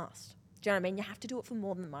won't last. Do you know what I mean? You have to do it for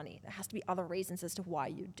more than the money. There has to be other reasons as to why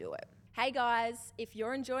you do it. Hey guys, if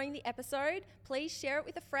you're enjoying the episode, please share it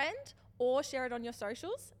with a friend or share it on your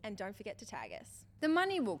socials, and don't forget to tag us. The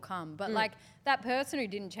money will come, but like that person who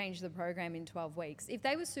didn't change the program in 12 weeks, if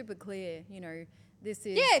they were super clear, you know, this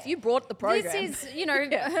is... Yeah, if you brought the program. This is, you know,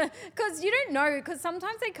 because you don't know, because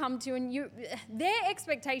sometimes they come to you and their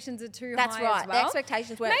expectations are too high as well. That's right, their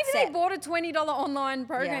expectations weren't Maybe set. they bought a $20 online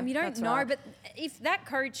program, you don't know, right. but if that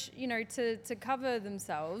coach, you know, to cover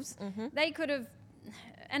themselves, they could have...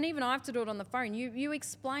 And even I have to do it on the phone. You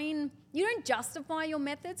explain, you don't justify your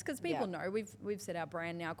methods, because people know we've set our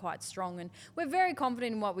brand now quite strong and we're very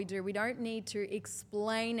confident in what we do. We don't need to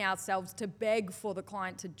explain ourselves to beg for the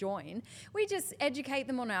client to join. We just educate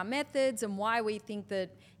them on our methods and why we think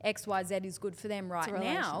that XYZ is good for them right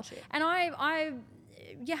now. And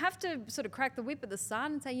you have to sort of crack the whip at the start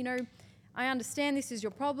and say, you know, I understand this is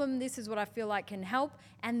your problem, this is what I feel like can help,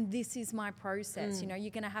 and this is my process. You know, you're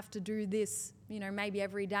going to have to do this, you know, maybe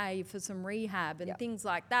every day for some rehab and things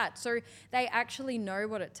like that. So they actually know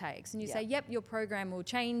what it takes. And you say, yep, your program will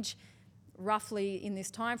change roughly in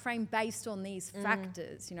this time frame based on these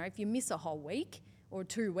factors. You know, if you miss a whole week or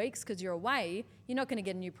 2 weeks because you're away, you're not going to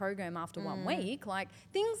get a new program after 1 week. Like,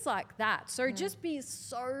 things like that. So just be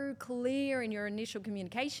so clear in your initial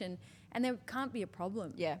communication, and there can't be a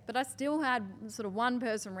problem. Yeah. But I still had sort of one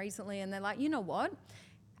person recently, and they're like, you know what?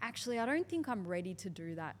 Actually, I don't think I'm ready to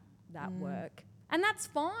do that work. And that's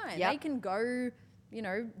fine. They can go, you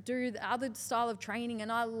know, do the other style of training.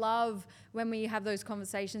 And I love when we have those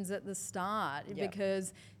conversations at the start,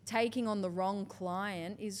 because taking on the wrong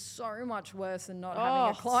client is so much worse than not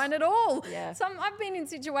having a client at all. Yeah. I've been in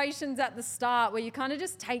situations at the start where you kind of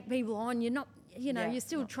just take people on. You're not, you know, you're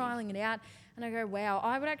still trialing it out. And I go, wow,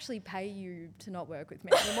 I would actually pay you to not work with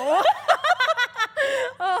me anymore.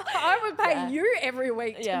 I would pay you every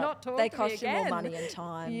week to not talk to me again. They cost you more money and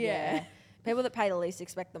time. Yeah. People that pay the least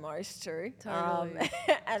expect the most too. Totally.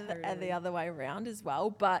 And the other way around as well.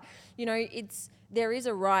 But, you know, there is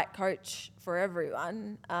a right coach for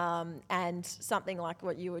everyone. And something like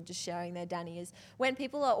what you were just sharing there, Danny, is when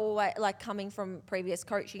people are always like coming from previous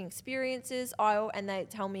coaching experiences, and they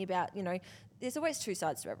tell me about, you know, there's always two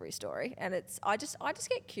sides to every story. And I just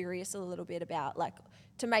get curious a little bit about, like,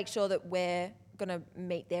 to make sure that we're going to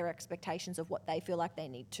meet their expectations of what they feel like they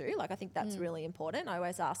need to. Like, I think that's really important. I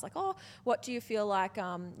always ask, like, oh, what do you feel like,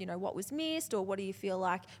 you know, what was missed, or what do you feel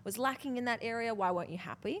like was lacking in that area? Why weren't you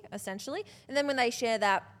happy, essentially? And then when they share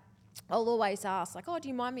that, I'll always ask, like, oh, do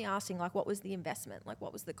you mind me asking, like, what was the investment? Like,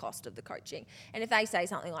 what was the cost of the coaching? And if they say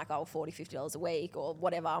something like, oh, $40, $50 a week or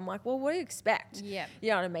whatever, I'm like, well, what do you expect? Yeah.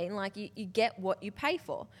 You know what I mean? Like, you get what you pay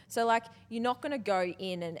for. So, like, you're not going to go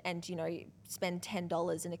in and, you know, spend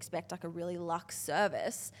 $10 and expect, like, a really luxe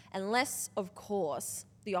service unless, of course,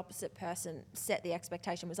 the opposite person set the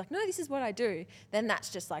expectation, was like, no, this is what I do, then that's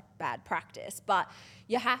just like bad practice. But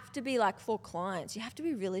you have to be like, for clients, you have to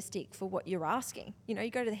be realistic for what you're asking. You know,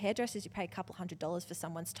 you go to the hairdressers, you pay a couple $100s for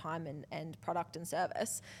someone's time and product and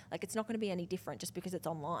service. Like, it's not going to be any different just because it's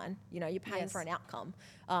online. You know, you're paying for an outcome.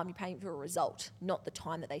 You're paying for a result, not the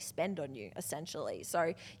time that they spend on you, essentially.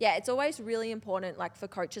 So yeah, it's always really important, like, for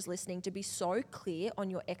coaches listening, to be so clear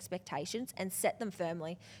on your expectations and set them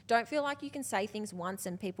firmly. Don't feel like you can say things once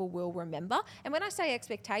and people will remember. And when I say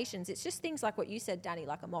expectations, it's just things like what you said, Danny,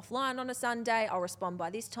 like I'm offline on a Sunday, I'll respond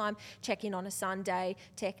by this time, check in on a Sunday,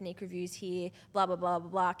 technique reviews here, blah, blah, blah, blah,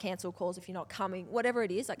 blah, cancel calls if you're not coming, whatever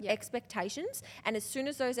it is, like expectations. And as soon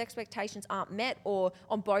as those expectations aren't met, or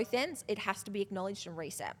on both ends, it has to be acknowledged and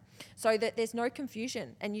reset so that there's no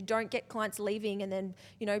confusion and you don't get clients leaving and then,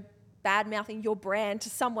 you know, bad-mouthing your brand to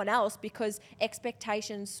someone else because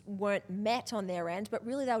expectations weren't met on their end, but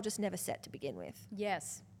really they were just never set to begin with.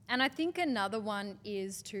 Yes. And I think another one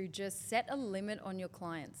is to just set a limit on your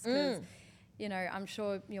clients because, you know, I'm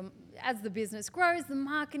sure as the business grows, the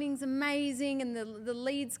marketing's amazing and the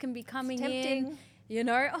leads can be coming in. You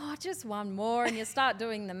know, just one more, and you start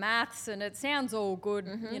doing the maths and it sounds all good,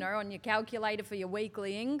 you know, on your calculator for your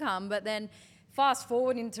weekly income, but then fast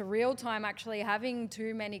forward into real time actually having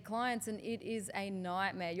too many clients and it is a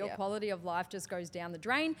nightmare. Your quality of life just goes down the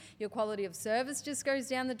drain, your quality of service just goes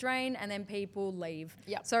down the drain, and then people leave.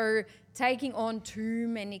 So taking on too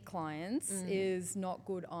many clients is not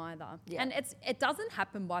good either. And it doesn't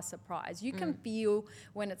happen by surprise. You can feel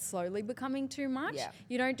when it's slowly becoming too much.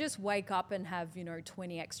 You don't just wake up and have, you know,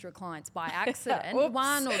 20 extra clients by accident.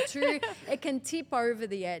 One or two, it can tip over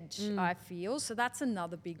the edge, I feel. So that's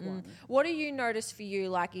another big one. What do you notice for you,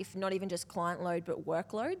 like if not even just client load, but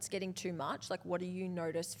workloads getting too much? Like what do you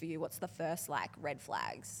notice for you? What's the first like red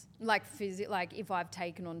flags? Like if I've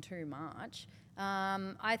taken on too much,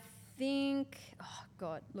 I think, oh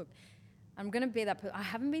God, look, I'm going to be that, I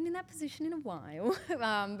haven't been in that position in a while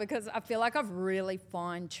because I feel like I've really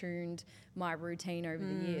fine-tuned my routine over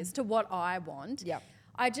the years to what I want.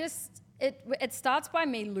 It starts by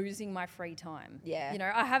me losing my free time. You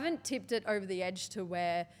know, I haven't tipped it over the edge to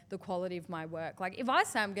where the quality of my work, like if I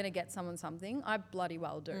say I'm going to get someone something, I bloody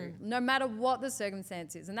well do, no matter what the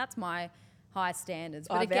circumstance is. And that's my high standards.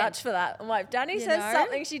 But I vouch for that. I'm like, Danny says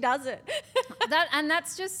something, she does it. And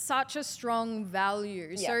that's just such a strong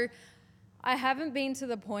value. So I haven't been to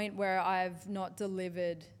the point where I've not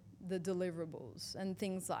delivered the deliverables and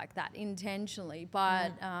things like that intentionally,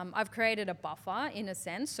 but I've created a buffer in a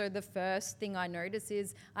sense. So the first thing I notice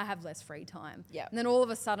is I have less free time. And then all of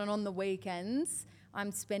a sudden on the weekends,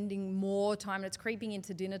 I'm spending more time, and it's creeping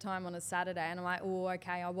into dinner time on a Saturday, and I'm like, oh,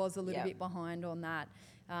 okay, I was a little bit behind on that.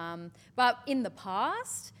 But in the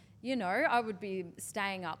past, you know, I would be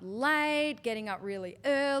staying up late, getting up really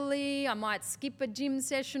early. I might skip a gym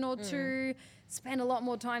session or two, spend a lot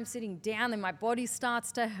more time sitting down, then my body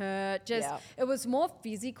starts to hurt. It was more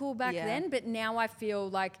physical back then, but now I feel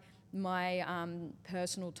like my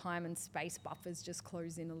personal time and space buffers just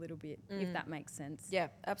close in a little bit, if that makes sense. Yeah,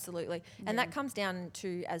 absolutely. And that comes down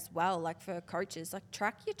to as well, like for coaches, like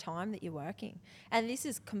track your time that you're working. And this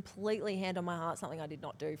is completely hand on my heart, something I did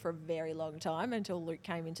not do for a very long time until Luke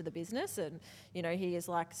came into the business. And, you know, he is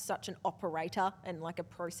like such an operator and like a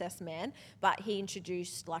process man, but he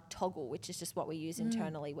introduced like Toggl, which is just what we use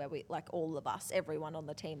internally, where we, like all of us, everyone on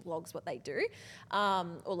the team logs what they do,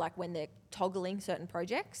 or like when they're toggling certain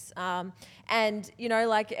projects. And, you know,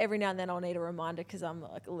 like every now and then I'll need a reminder because I'm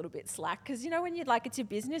like a little bit slack. Because, you know, when you're like, it's your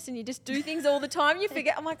business and you just do things all the time, you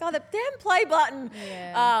forget, oh my God, the damn play button.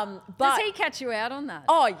 Does he catch you out on that?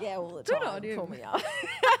 Oh, yeah, all the time. Good on you. Pull me up.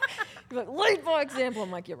 Like, lead by example.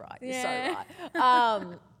 I'm like, you're right. You're so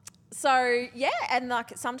right. So, yeah, and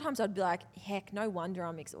like sometimes I'd be like, heck, no wonder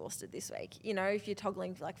I'm exhausted this week. You know, if you're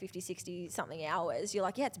toggling for like 50, 60 something hours, you're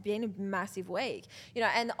like, yeah, it's been a massive week. You know,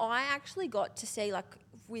 and I actually got to see like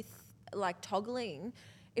with like toggling,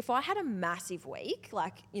 if I had a massive week,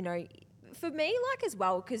 like, you know, for me, like as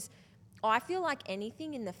well, because I feel like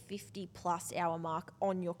anything in the 50 plus hour mark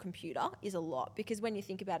on your computer is a lot, because when you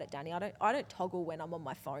think about it, Danny, I don't toggle when I'm on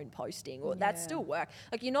my phone posting, or that's still work.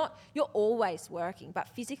 Like you're always working, but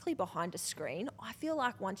physically behind a screen, I feel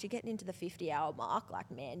like once you're getting into the 50 hour mark,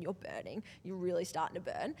 like, man, you're burning. You're really starting to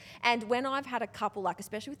burn. And when I've had a couple, like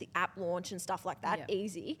especially with the app launch and stuff like that,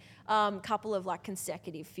 easy, couple of like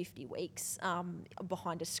consecutive 50 weeks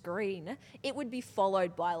behind a screen, it would be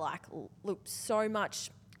followed by like, look, so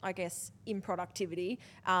much, I guess, improductivity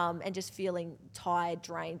and just feeling tired,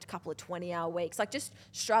 drained, couple of 20-hour weeks, like just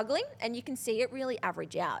struggling, and you can see it really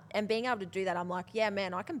average out. And being able to do that, I'm like, yeah,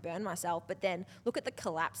 man, I can burn myself, but then look at the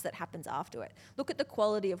collapse that happens after it. Look at the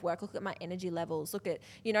quality of work, look at my energy levels, look at,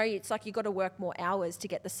 you know, it's like you got to work more hours to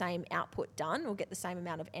get the same output done or get the same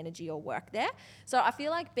amount of energy or work there. So I feel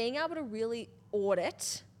like being able to really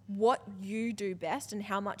audit what you do best and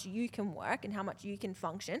how much you can work and how much you can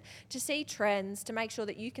function, to see trends, to make sure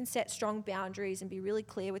that you can set strong boundaries and be really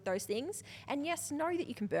clear with those things. And yes, know that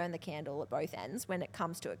you can burn the candle at both ends when it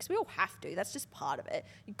comes to it, because we all have to. That's just part of it.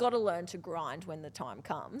 You've got to learn to grind when the time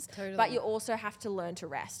comes. Totally. But you also have to learn to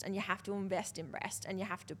rest, and you have to invest in rest, and you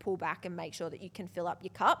have to pull back and make sure that you can fill up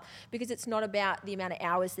your cup, because it's not about the amount of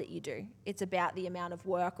hours that you do. It's about the amount of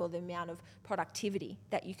work or the amount of productivity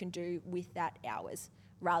that you can do with that hours,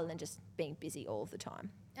 rather than just being busy all the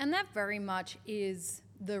time. And that very much is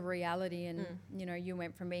the reality. And, you know, you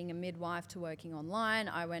went from being a midwife to working online.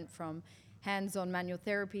 I went from hands-on manual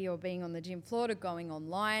therapy or being on the gym floor to going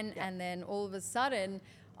online. And then all of a sudden,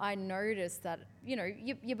 I noticed that, you know,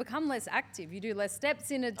 you become less active. You do less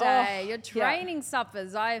steps in a day. Your training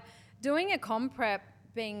suffers. Doing a comp prep,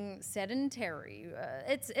 being sedentary,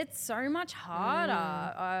 it's so much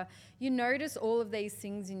harder. You notice all of these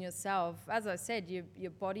things in yourself. As I said,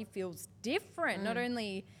 your body feels different. Not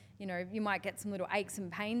only, you know, you might get some little aches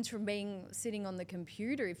and pains from sitting on the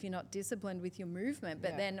computer if you're not disciplined with your movement,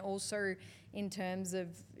 but then also in terms of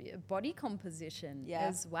body composition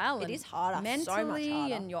as well. It is harder, mentally, so much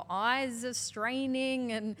harder. And your eyes are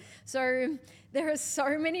straining, and so there are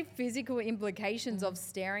so many physical implications of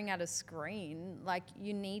staring at a screen. Like,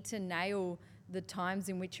 you need to nail the times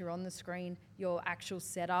in which you're on the screen, your actual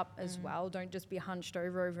setup as well. Don't just be hunched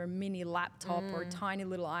over a mini laptop or a tiny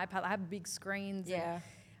little iPad. I have big screens. Yeah.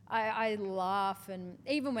 I laugh, and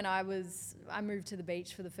even when I moved to the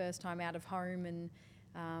beach for the first time out of home and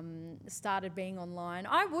started being online,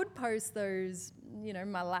 I would post those, you know,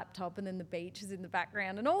 my laptop and then the beach is in the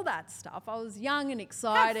background and all that stuff. I was young and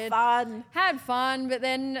excited. Had fun, but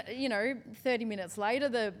then, you know, 30 minutes later,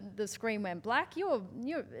 the screen went black.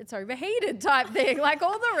 It's overheated type thing. Like,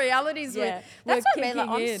 all the realities were That's what I kicking mean.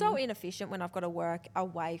 Like, in. I'm so inefficient when I've got to work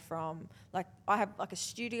away from, like, I have like a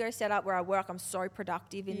studio set up where I work. I'm so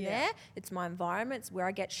productive in there. It's my environment. It's where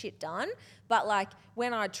I get shit done. But like,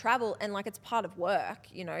 when I travel, and like, it's part of work,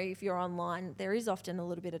 you know, if you're online, there is often a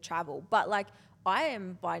little bit of travel. But like, I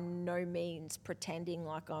am by no means pretending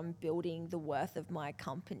like I'm building the worth of my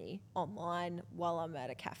company online while I'm at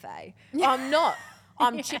a cafe. I'm not.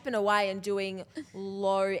 I'm chipping away and doing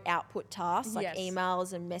low output tasks like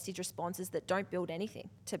emails and message responses that don't build anything,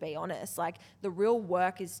 to be honest. Like, the real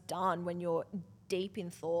work is done when you're deep in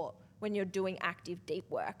thought, when you're doing active deep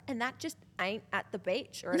work. And that just ain't at the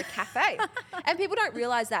beach or at a cafe. And people don't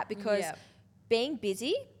realize that, because being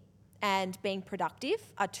busy and being productive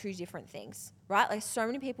are two different things, right? Like, so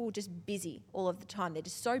many people are just busy all of the time. They're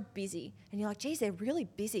just so busy. And you're like, geez, they're really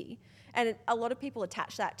busy. And a lot of people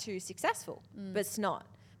attach that to successful, but it's not,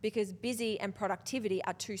 because busy and productivity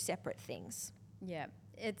are two separate things. Yeah,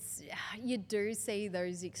 you do see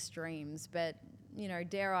those extremes, but, you know,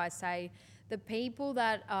 dare I say, the people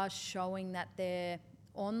that are showing that they're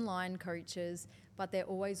online coaches, but they're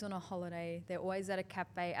always on a holiday, they're always at a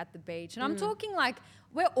cafe, at the beach. And I'm talking like,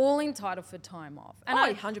 we're all entitled for time off. And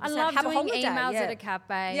 100%. I love Have a doing holiday, emails at a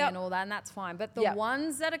cafe and all that, and that's fine. But the Yep.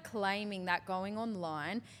 ones that are claiming that going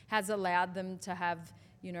online has allowed them to have,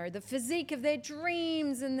 you know, the physique of their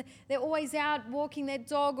dreams, and they're always out walking their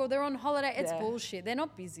dog, or they're on holiday, it's bullshit. They're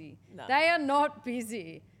not busy. No. They are not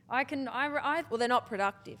busy. Well, they're not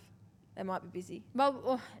productive. They might be busy.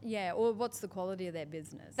 Well, or what's the quality of their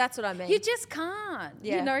business? That's what I mean. You just can't.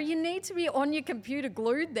 Yeah. You know, you need to be on your computer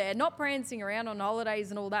glued there, not prancing around on holidays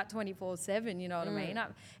and all that 24/7, you know what I mean?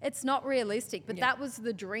 It's not realistic, but that was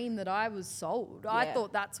the dream that I was sold. I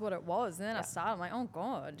thought that's what it was. And then I started, I'm like, oh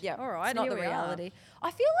God, all right, it's not here the we reality.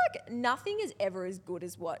 I feel like nothing is ever as good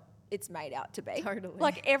as what it's made out to be. Totally.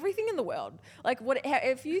 Like, everything in the world. Like,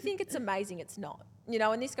 if you think it's amazing, it's not. You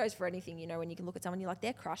know, and this goes for anything, you know, when you can look at someone, you're like,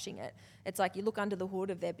 they're crushing it. It's like, you look under the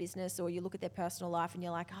hood of their business, or you look at their personal life and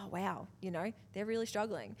you're like, oh, wow, you know, they're really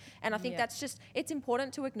struggling. And I think that's just, it's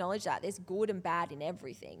important to acknowledge that there's good and bad in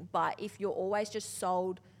everything. But if you're always just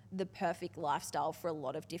sold the perfect lifestyle for a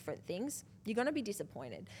lot of different things, you're going to be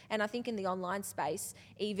disappointed. And I think in the online space,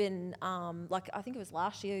 even like, I think it was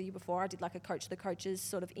last year, year before, I did like a Coach the Coaches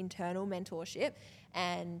sort of internal mentorship.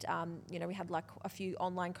 And, you know, we had like a few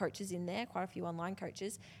online coaches in there, quite a few online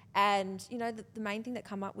coaches. And, you know, the main thing that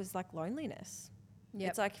come up was like loneliness. Yep.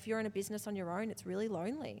 It's like, if you're in a business on your own, it's really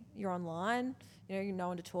lonely. You're online, you know, you're no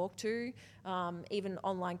one to talk to. Even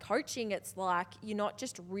online coaching, it's like, you're not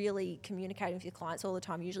just really communicating with your clients all the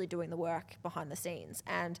time, you're usually doing the work behind the scenes.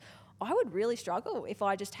 And I would really struggle if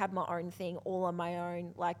I just had my own thing all on my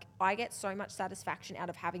own. Like, I get so much satisfaction out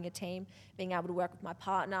of having a team, being able to work with my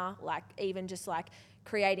partner, like even just like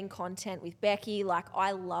creating content with Becky. Like,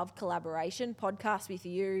 I love collaboration, podcasts with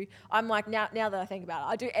you. I'm like, now that I think about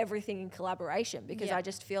it, I do everything in collaboration because I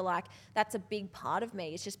just feel like that's a big part of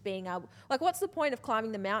me. It's just being able, like, what's the point of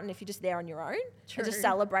climbing the mountain if you're just there on your own and just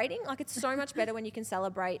celebrating? Like, it's so much better when you can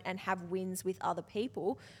celebrate and have wins with other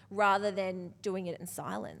people rather than doing it in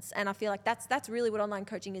silence. And I feel like that's really what online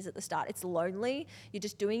coaching is at the start. It's lonely. You're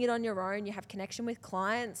just doing it on your own. You have connection with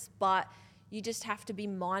clients, but you just have to be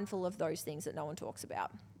mindful of those things that no one talks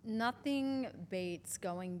about. Nothing beats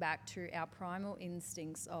going back to our primal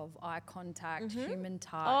instincts of eye contact, human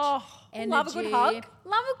touch, energy. Love a good hug.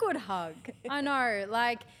 Love a good hug. I know,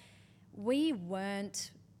 like, we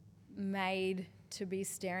weren't made to be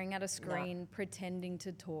staring at a screen pretending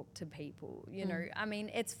to talk to people, you know. I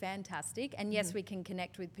mean, it's fantastic. And yes, we can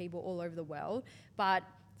connect with people all over the world, but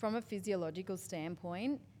from a physiological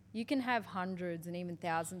standpoint, you can have hundreds and even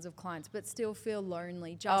thousands of clients but still feel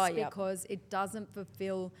lonely just because it doesn't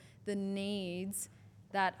fulfill the needs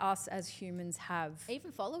that us as humans have.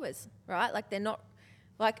 Even followers, right? Like, they're not,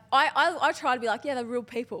 like, I try to be like, yeah, they're real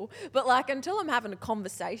people. But, like, until I'm having a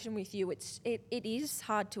conversation with you, it is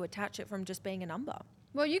hard to attach it from just being a number.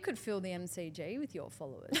 Well, you could fill the MCG with your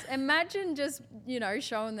followers. Imagine just, you know,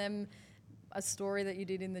 showing them a story that you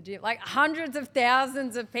did in the gym, like hundreds of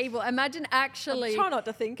thousands of people. Imagine actually. Try not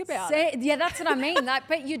to think about it. Yeah, that's what I mean.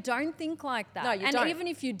 But you don't think like that. No, you and don't. Even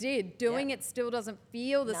if you did, doing it still doesn't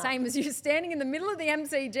feel the same as you standing in the middle of the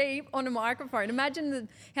MCG on a microphone. Imagine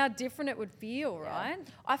how different it would feel, right?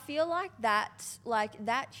 I feel like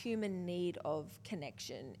that human need of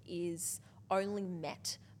connection is only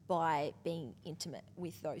met by being intimate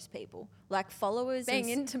with those people, like followers. Being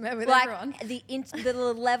intimate with like everyone.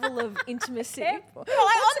 The level of intimacy. Like on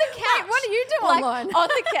the couch. Wait, what do you do online? On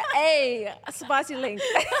the couch. Hey, spicy link.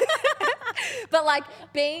 But like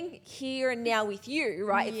being here and now with you,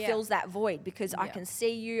 right? It fills that void because I can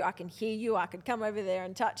see you, I can hear you, I could come over there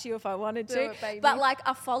and touch you if I wanted to. Do it, baby. But like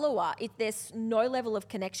a follower, there's no level of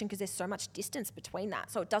connection because there's so much distance between that,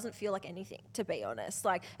 so it doesn't feel like anything, to be honest.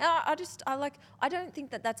 Like, and I don't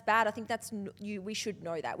think that that's bad. I think that's we should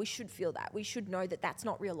know that. We should feel that. We should know that that's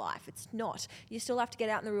not real life. It's not. You still have to get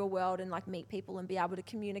out in the real world and like meet people and be able to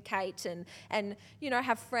communicate and you know,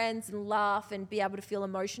 have friends and laugh and be able to feel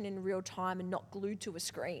emotion in real time and not glued to a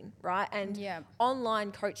screen, right? And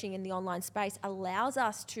online coaching in the online space allows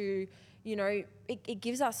us to, you know, it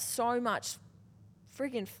gives us so much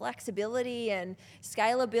friggin' flexibility and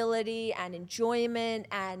scalability and enjoyment,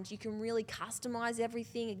 and you can really customize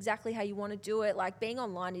everything exactly how you want to do it. Like, being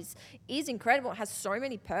online is incredible. It has so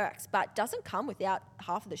many perks, but doesn't come without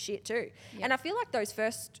half of the shit too. And I feel like those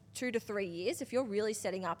first 2 to 3 years, if you're really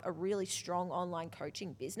setting up a really strong online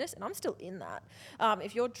coaching business, and I'm still in that,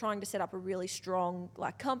 if you're trying to set up a really strong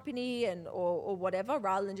like company or whatever,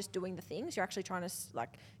 rather than just doing the things, you're actually trying to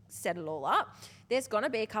like set it all up, there's going to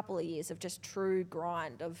be a couple of years of just true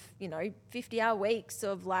grind of, you know, 50-hour weeks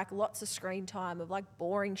of like lots of screen time, of like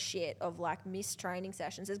boring shit, of like missed training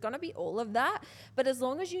sessions. There's going to be all of that. But as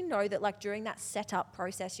long as you know that like during that setup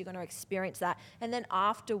process, you're going to experience that. And then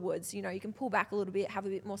afterwards, you know, you can pull back a little bit, have a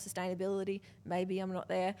bit more sustainability. Maybe I'm not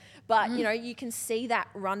there. But, you know, you can see that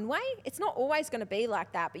runway. It's not always going to be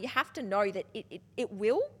like that, but you have to know that it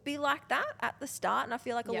will be like that at the start. And I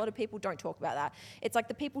feel like a lot of people don't talk about that. It's like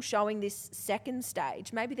the people showing this second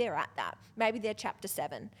stage, maybe they're at that. Maybe they're chapter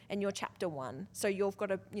 7 and you're chapter 1. So you've got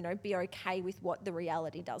to, you know, be okay with what the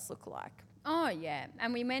reality does look like. Oh, yeah.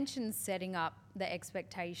 And we mentioned setting up the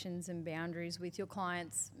expectations and boundaries with your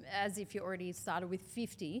clients as if you already started with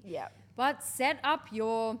 50. Yeah. But set up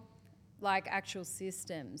your like actual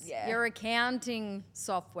systems, your accounting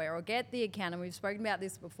software, or get the accountant. We've spoken about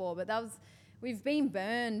this before, but we've been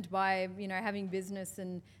burned by, you know, having business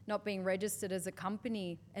and not being registered as a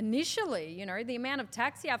company initially. You know, the amount of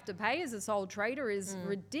tax you have to pay as a sole trader is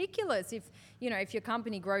ridiculous if your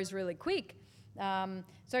company grows really quick.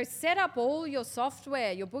 So set up all your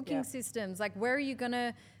software, your booking systems. Like, where are you going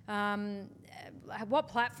to, what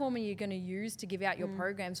platform are you going to use to give out your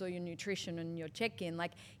programs or your nutrition and your check-in?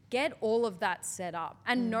 Like, get all of that set up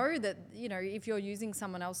and know that, you know, if you're using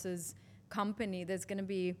someone else's company, there's going to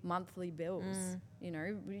be monthly bills, you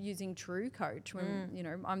know, using True Coach when, you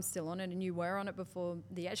know, I'm still on it and you were on it before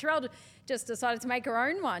Sherelle just decided to make her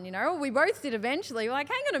own one, you know, we both did eventually. We're like,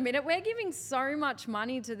 hang on a minute, we're giving so much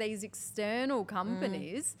money to these external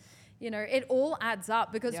companies. You know, it all adds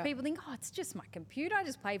up because people think, oh, it's just my computer. I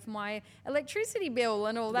just pay for my electricity bill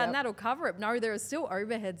and all that and that'll cover it. No, there are still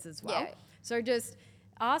overheads as well. So just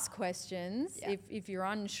ask questions. If you're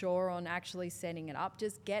unsure on actually setting it up,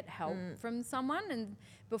 just get help from someone and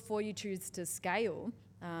before you choose to scale.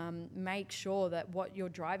 make sure that what you're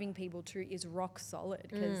driving people to is rock solid,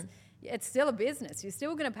 because it's still a business. You're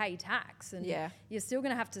still going to pay tax, and you're still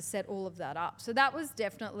going to have to set all of that up. So that was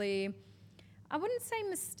definitely, I wouldn't say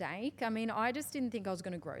mistake. I mean, I just didn't think I was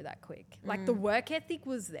going to grow that quick. Like the work ethic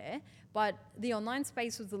was there, but the online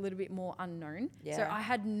space was a little bit more unknown. Yeah. So I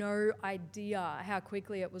had no idea how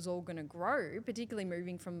quickly it was all going to grow, particularly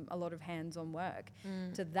moving from a lot of hands-on work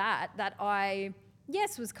to that I,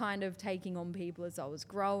 yes, was kind of taking on people as I was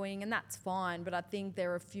growing, and that's fine. But I think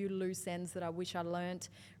there are a few loose ends that I wish I learnt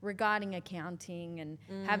regarding accounting and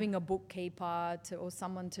having a bookkeeper or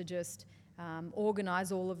someone to just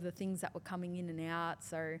organize all of the things that were coming in and out.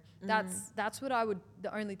 So that's what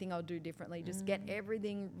the only thing I would do differently, just get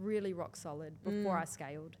everything really rock solid before I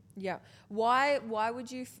scaled. Yeah. Why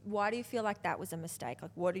do you feel like that was a mistake?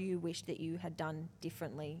 Like, what do you wish that you had done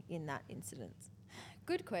differently in that incident?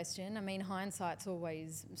 Good question. I mean, hindsight's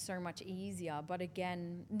always so much easier, but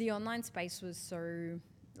again, the online space was so,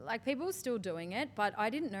 like, people were still doing it, but I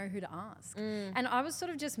didn't know who to ask. And I was sort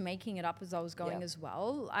of just making it up as I was going as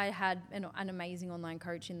well. I had an amazing online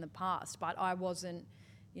coach in the past, but I wasn't,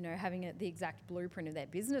 having the exact blueprint of their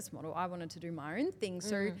business model. I wanted to do my own thing.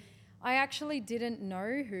 So I actually didn't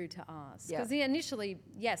know who to ask, because he initially,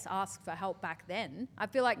 asked for help back then. I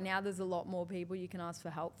feel like now there's a lot more people you can ask for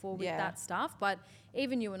help for with that stuff. But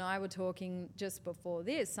even you and I were talking just before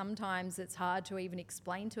this, sometimes it's hard to even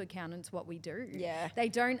explain to accountants what we do. Yeah. They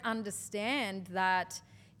don't understand that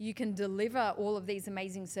you can deliver all of these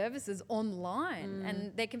amazing services online,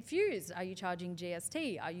 and they're confused. Are you charging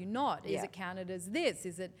GST? Are you not? Is it counted as this?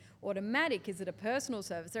 Is it automatic? Is it a personal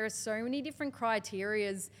service? There are so many different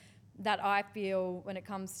criterias that I feel when it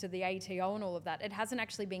comes to the ATO and all of that, it hasn't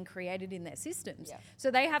actually been created in their systems. Yeah. So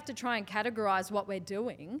they have to try and categorize what we're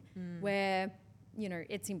doing where,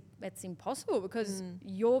 it's impossible, because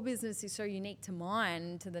your business is so unique to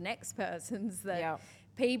mine, to the next person's, that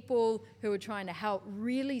people who are trying to help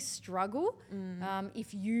really struggle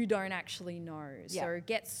if you don't actually know. So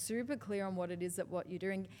get super clear on what it is what you're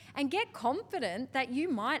doing, and get confident that you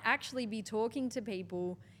might actually be talking to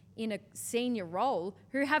people in a senior role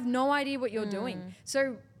who have no idea what you're doing.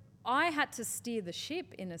 So I had to steer the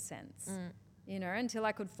ship in a sense, until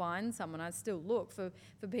I could find someone. I still look for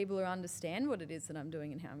people who understand what it is that I'm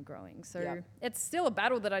doing and how I'm growing. So it's still a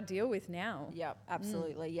battle that I deal with now. Yeah,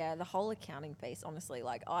 absolutely. Yeah, the whole accounting piece, honestly,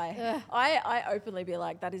 like I openly be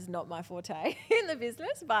like, that is not my forte in the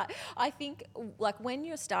business. But I think, like, when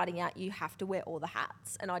you're starting out, you have to wear all the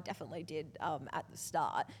hats, and I definitely did at the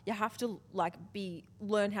start. You have to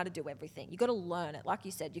learn how to do everything. You got to learn it, like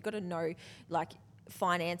you said. You got to know, like,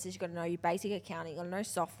 finances, you've got to know your basic accounting, you've got to know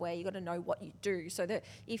software, you've got to know what you do, so that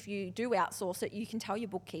if you do outsource it, you can tell your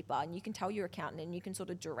bookkeeper and you can tell your accountant, and you can sort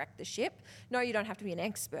of direct the ship. No, you don't have to be an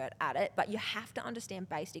expert at it, but you have to understand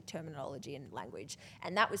basic terminology and language.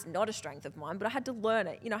 And that was not a strength of mine, but I had to learn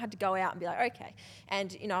it. I had to go out and be like, okay.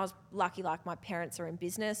 And, I was lucky, like, my parents are in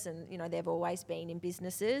business, and, they've always been in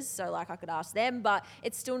businesses. So, like, I could ask them, but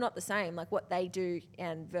it's still not the same, like, what they do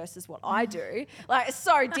and versus what I do. Like, it's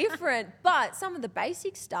so different. But some of the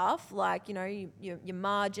basic stuff, like, your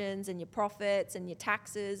margins and your profits and your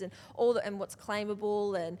taxes and and what's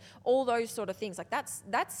claimable and all those sort of things, like, that's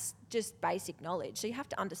just basic knowledge. So you have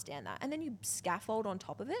to understand that, and then you scaffold on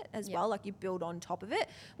top of it as well. Like, you build on top of it.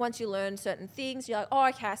 Once you learn certain things, you're like, oh,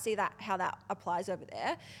 okay, I see how that applies over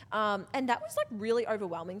there. And that was, like, really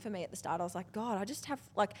overwhelming for me at the start. I was like, God, I just have,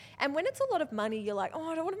 like, and when it's a lot of money, you're like, oh,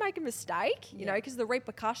 I don't want to make a mistake, because the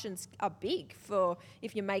repercussions are big for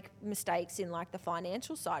if you make mistakes in, like, the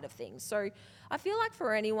financial side of things. So I feel like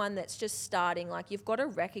for anyone that's just starting, like, you've got to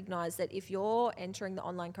recognize that if you're entering the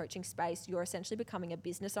online coaching space, you're essentially becoming a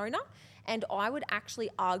business owner. And I would actually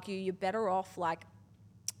argue you're better off, like,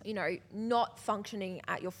 not functioning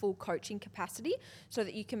at your full coaching capacity, so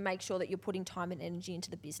that you can make sure that you're putting time and energy into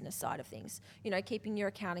the business side of things. Keeping your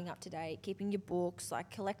accounting up to date, keeping your books, like,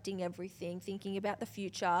 collecting everything, thinking about the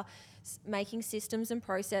future, making systems and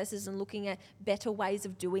processes, and looking at better ways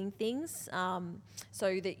of doing things,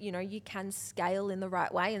 so that, you can scale in the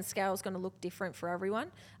right way. And scale is going to look different for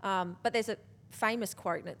everyone. But there's a famous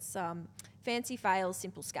quote, and it's fancy fails,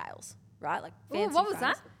 simple scales, right? Like, fancy what was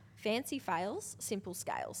that? Fancy fails, simple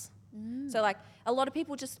scales. So, like, a lot of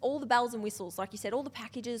people just, all the bells and whistles, like you said, all the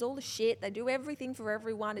packages, all the shit, they do everything for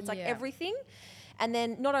everyone. It's like everything. And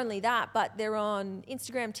then not only that, but they're on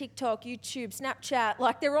Instagram, TikTok, YouTube, Snapchat,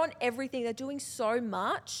 like, they're on everything. They're doing so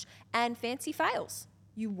much, and fancy fails.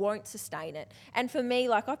 You won't sustain it. And for me,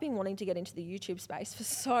 like, I've been wanting to get into the YouTube space for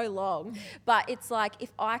so long, but it's like,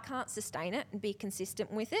 if I can't sustain it and be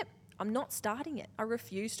consistent with it, I'm not starting it. I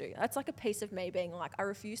refuse to. That's like a piece of me being like, I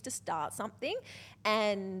refuse to start something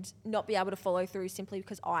and not be able to follow through simply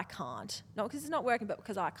because I can't. Not because it's not working, but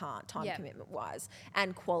because I can't, time commitment wise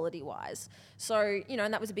and quality wise. So, you know,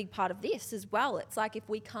 and that was a big part of this as well. It's like, if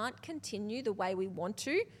we can't continue the way we want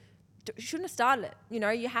to, you shouldn't have started it. You know,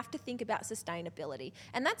 you have to think about sustainability,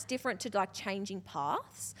 and that's different to like changing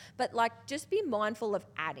paths, but like just be mindful of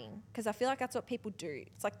adding, because I feel like that's what people do.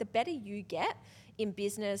 It's like the better you get in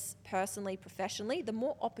business, personally, professionally, the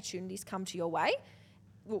more opportunities come your way.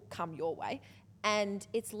 And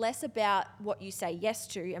it's less about what you say yes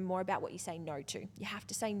to and more about what you say no to. You have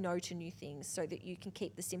to say no to new things so that you can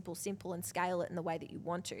keep the simple and scale it in the way that you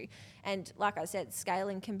want to. And like I said,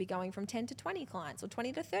 scaling can be going from 10 to 20 clients or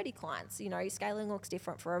 20 to 30 clients. You know, scaling looks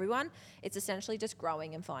different for everyone. It's essentially just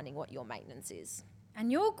growing and finding what your maintenance is.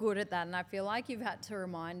 And you're good at that, and I feel like you've had to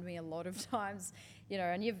remind me a lot of times, you know,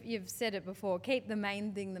 and you've said it before, keep the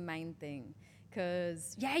main thing.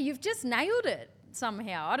 Because, yeah, you've just nailed it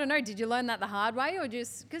somehow. I don't know, did you learn that the hard way, or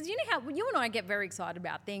just, because you know how you and I get very excited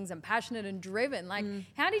about things and passionate and driven. Like,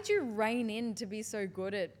 how did you rein in to be so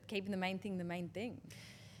good at keeping the main thing?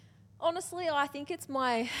 Honestly, I think it's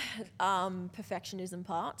my perfectionism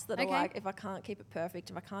parts that are like, if I can't keep it perfect,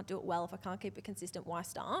 if I can't do it well, if I can't keep it consistent, why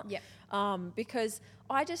start? Yeah. Because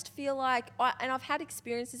I just feel like, and I've had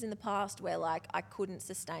experiences in the past where like I couldn't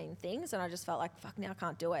sustain things and I just felt like, fuck, now I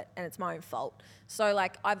can't do it, and it's my own fault. So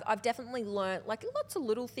like I've definitely learned like lots of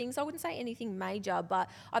little things. I wouldn't say anything major, but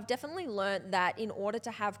I've definitely learned that in order to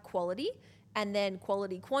have quality and then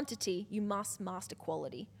quality quantity, you must master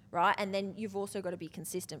quality. Right? And then you've also got to be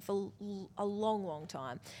consistent for a long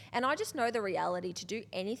time. And I just know the reality, to do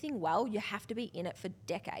anything well, you have to be in it for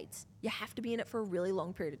decades. You have to be in it for a really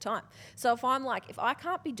long period of time. So if I'm like, if I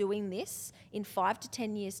can't be doing this in 5 to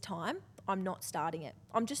 10 years' time, I'm not starting it.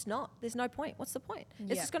 I'm just not. There's no point. What's the point?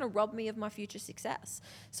 It's just going to rob me of my future success.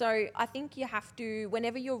 So I think you have to,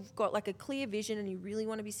 whenever you've got like a clear vision and you really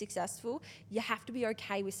want to be successful, you have to be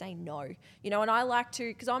okay with saying no. You know, and I like to,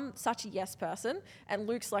 because I'm such a yes person, and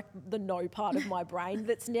Luke's like the no part of my brain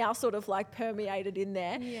that's now sort of like permeated in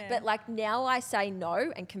there. Yeah. But like now I say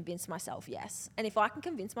no and convince myself yes. And if I can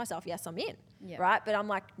convince myself yes, I'm in. Yeah. Right? But I'm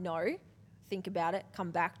like, no. Think about it,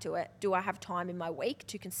 come back to it. Do I have time in my week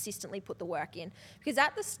to consistently put the work in? Because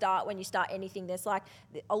at the start, when you start anything, there's like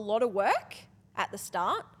a lot of work at the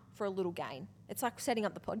start for a little gain. It's like setting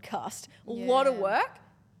up the podcast. A lot of work,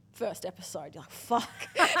 first episode, you're like, fuck.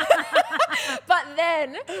 but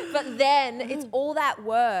then it's all that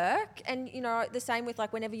work. And, you know, the same with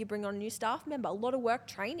like whenever you bring on a new staff member, a lot of work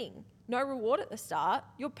training. No reward at the start.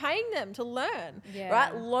 You're paying them to learn,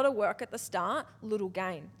 right? A lot of work at the start, little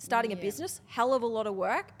gain. Starting a business, hell of a lot of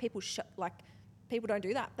work. People don't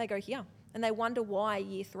do that. They go here and they wonder why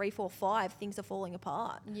year 3, 4, 5 things are falling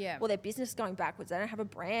apart. Yeah. Or their business is going backwards. They don't have a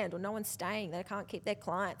brand, or no one's staying. They can't keep their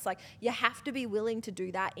clients. Like, you have to be willing to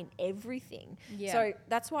do that in everything. Yeah. So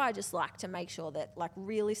that's why I just like to make sure that, like,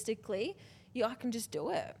 realistically, I can just do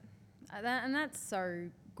it. And that's so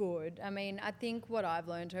good. I mean, I think what I've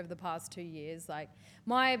learned over the past 2 years, like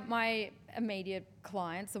my immediate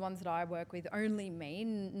clients, the ones that I work with, only me,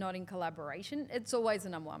 not in collaboration, it's always the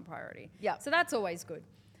number one priority. Yeah. So that's always good.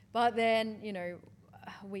 But then, you know,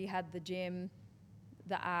 we had the gym,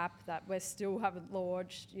 the app that we still haven't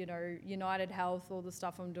launched, you know, United Health, all the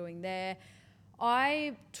stuff I'm doing there.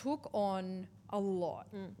 I took on a lot,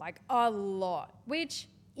 which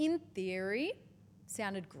in theory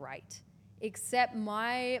sounded great. Except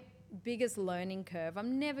my biggest learning curve,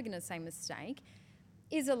 I'm never going to say mistake,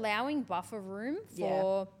 is allowing buffer room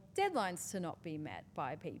for deadlines to not be met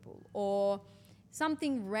by people, or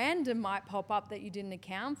something random might pop up that you didn't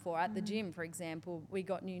account for. At the gym, for example, we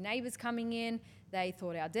got new neighbours coming in. They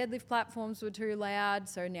thought our deadlift platforms were too loud,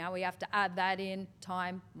 so now we have to add that in.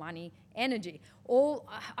 Time, money, energy.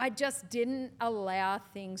 I just didn't allow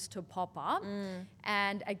things to pop up.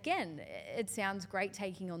 And again, it sounds great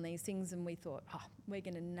taking on these things, and we thought, we're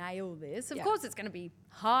going to nail this. Of course, it's going to be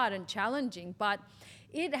hard and challenging, but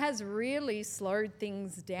it has really slowed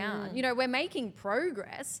things down. You know, we're making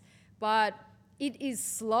progress, but it is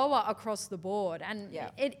slower across the board, and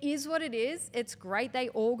it is what it is. It's great. They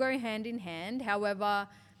all go hand in hand. However,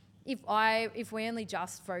 if we only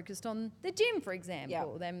just focused on the gym, for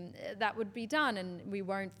example, then that would be done, and we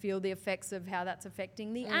won't feel the effects of how that's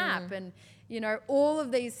affecting the app, and, you know, all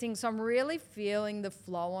of these things. So I'm really feeling the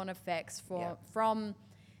flow-on effects from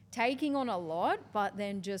taking on a lot, but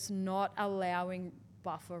then just not allowing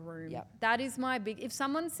buffer room. That is my big. If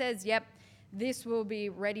someone says, "Yep, this will be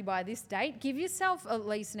ready by this date. Give yourself at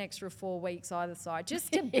least an extra 4 weeks either side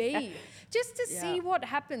just to be, just to see what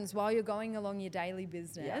happens while you're going along your daily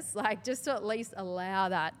business. Like just to at least allow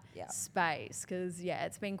that space, because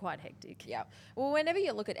it's been quite hectic. Yeah. Well, whenever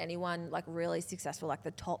you look at anyone like really successful, like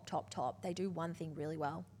the top, they do one thing really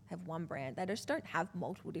well. Have one brand. They just don't have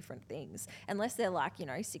multiple different things unless they're like,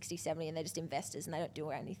 60, 70 and they're just investors and they don't do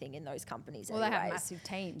anything in those companies. Well, anyways. They have massive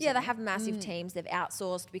teams. Yeah, they have massive teams. They've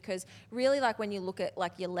outsourced because really like when you look at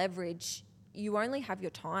like your leverage, you only have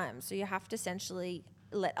your time. So you have to essentially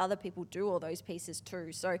let other people do all those pieces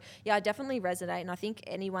too. So yeah, I definitely resonate. And I think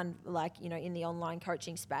anyone like, in the online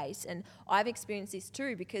coaching space, and I've experienced this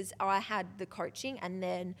too because I had the coaching and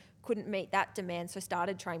then couldn't meet that demand. So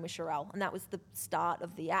started Train with Sharelle, and that was the start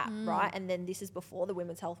of the app, right? And then this is before the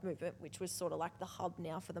women's health movement, which was sort of like the hub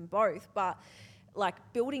now for them both. But like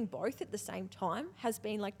building both at the same time has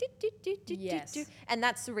been like and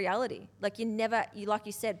that's the reality. Like like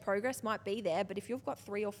you said, progress might be there, but if you've got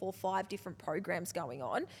 3 or 4, 5 different programs going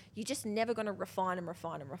on, you're just never going to refine.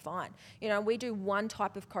 We do one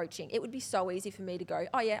type of coaching. It would be so easy for me to go,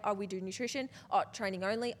 we do nutrition, training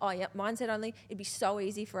only, mindset only. It'd be so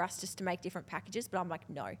easy for us just to make different packages, but I'm like,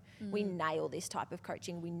 no, we nail this type of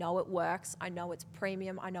coaching. We know it works. I know it's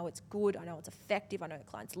premium. I know it's good. I know it's effective. I know the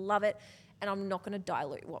clients love it. And I'm not going to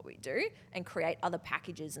dilute what we do and create other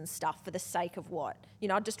packages and stuff for the sake of what?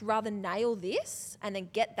 I'd just rather nail this and then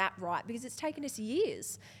get that right, because it's taken us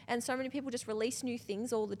years. And so many people just release new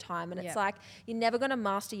things all the time. And it's like, you're never going to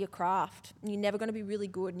master your craft. You're never going to be really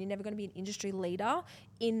good. And you're never going to be an industry leader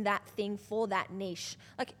in that thing for that niche.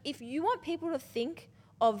 Like if you want people to think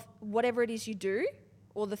of whatever it is you do,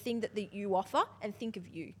 or the thing that you offer, and think of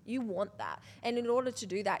you. You want that. And in order to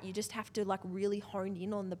do that, you just have to like really hone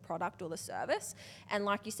in on the product or the service. And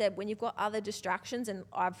like you said, when you've got other distractions, and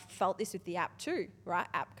I've felt this with the app too, right?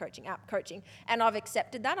 App coaching. And I've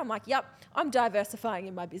accepted that. I'm like, yep, I'm diversifying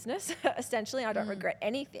in my business. Essentially, I don't regret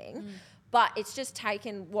anything. But it's just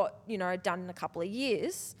taken what, done in a couple of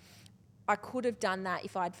years. I could have done that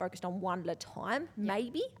if I'd focused on one at a time,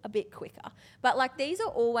 maybe a bit quicker. But like these are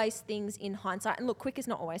always things in hindsight. And look, quick is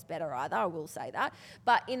not always better either, I will say that.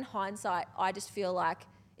 But in hindsight, I just feel like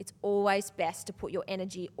it's always best to put your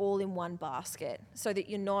energy all in one basket so that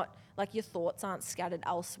you're not, like your thoughts aren't scattered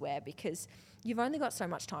elsewhere, because you've only got so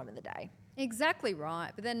much time in the day. Exactly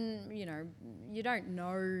right. But then, you don't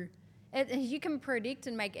know. You can predict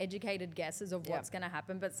and make educated guesses of what's going to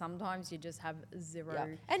happen, but sometimes you just have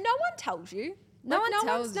zero. And no one tells you. No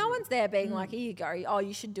one's there being like, here you go. Oh,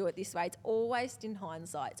 you should do it this way. It's always in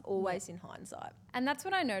hindsight. And that's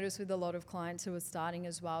what I notice with a lot of clients who are starting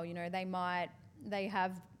as well. They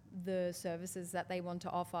have the services that they want to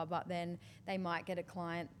offer, but then they might get a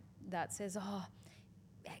client that says,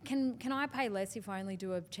 can I pay less if I only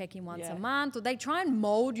do a check-in once a month? Or they try and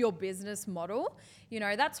mold your business model.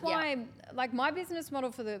 That's why like my business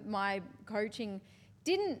model for my coaching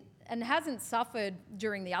didn't and hasn't suffered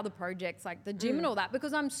during the other projects like the gym and all that,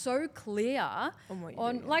 because I'm so clear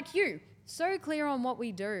on like you. So clear on what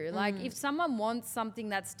we do. Like if someone wants something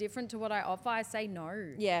that's different to what I offer, I say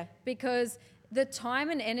no. Yeah. Because the time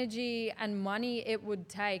and energy and money it would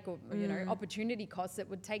take, or opportunity costs it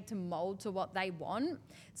would take to mold to what they want,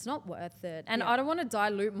 it's not worth it. And I don't want to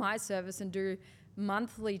dilute my service and do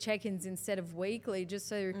monthly check-ins instead of weekly just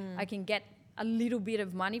so I can get a little bit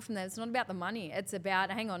of money from that. It's not about the money. It's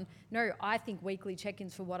about, I think weekly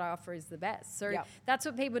check-ins for what I offer is the best. So that's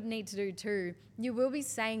what people need to do too. You will be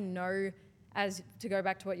saying no, as to go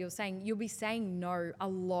back to what you were saying, you'll be saying no a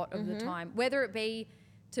lot of the time, whether it be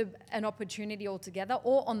to an opportunity altogether,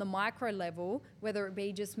 or on the micro level, whether it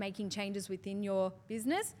be just making changes within your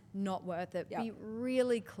business, not worth it. Be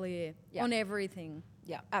really clear on everything.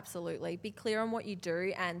 Yeah, absolutely. Be clear on what you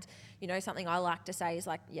do. And, something I like to say is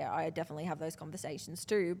like, I definitely have those conversations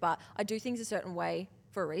too, but I do things a certain way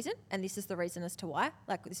for a reason, and this is the reason as to why.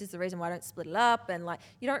 Like, this is the reason why I don't split it up, and like,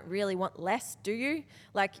 you don't really want less, do you?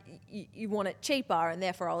 Like, you want it cheaper, and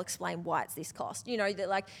therefore I'll explain why it's this cost. That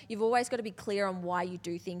like, you've always got to be clear on why you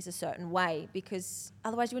do things a certain way, because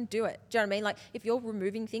otherwise you wouldn't do it. Do you know what I mean? Like, if you're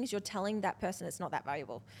removing things, you're telling that person it's not that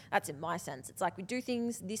valuable. That's in my sense. It's like, we do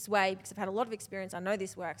things this way because I've had a lot of experience. I know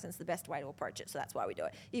this works, and it's the best way to approach it, so that's why we do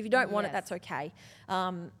it. If you don't want it, that's okay.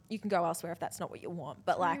 You can go elsewhere if that's not what you want.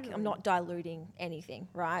 But like, I'm not diluting anything,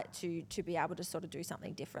 right, to be able to sort of do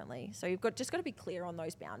something differently. So you've just got to be clear on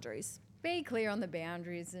those boundaries. Be clear on the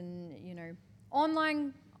boundaries, and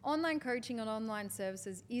online online coaching and online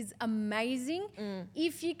services is amazing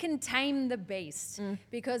if you can tame the beast,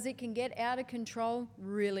 because it can get out of control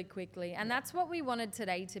really quickly. And that's what we wanted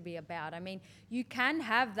today to be about. I mean, you can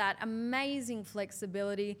have that amazing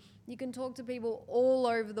flexibility. You can talk to people all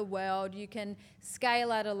over the world. You can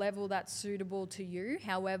scale at a level that's suitable to you.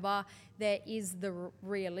 However, there is the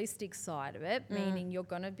realistic side of it, meaning you're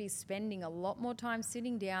going to be spending a lot more time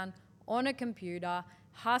sitting down on a computer,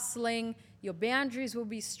 hustling. Your boundaries will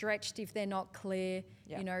be stretched if they're not clear.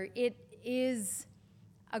 Yep. You know, it is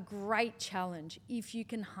a great challenge if you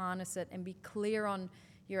can harness it and be clear on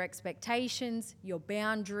your expectations, your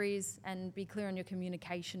boundaries, and be clear on your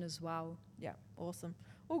communication as well. Yeah, awesome.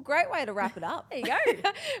 Well, great way to wrap it up. There you go.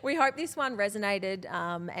 We hope this one resonated,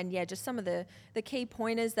 and yeah, just some of the key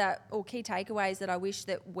pointers or key takeaways that I wish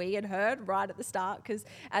that we had heard right at the start, because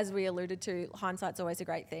as we alluded to, hindsight's always a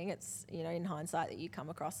great thing. It's, you know, in hindsight that you come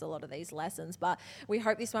across a lot of these lessons, but we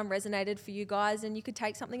hope this one resonated for you guys and you could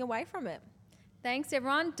take something away from it. Thanks,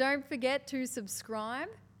 everyone. Don't forget to subscribe,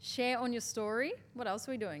 share on your story. What else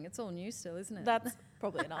are we doing? It's all new still, isn't it? That's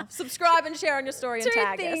probably enough. Subscribe and share on your story and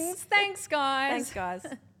tag things. us. Thanks, guys. Thanks,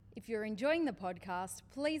 guys. If you're enjoying the podcast,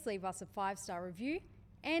 please leave us a 5-star review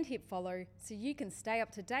and hit follow so you can stay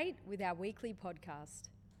up to date with our weekly podcast.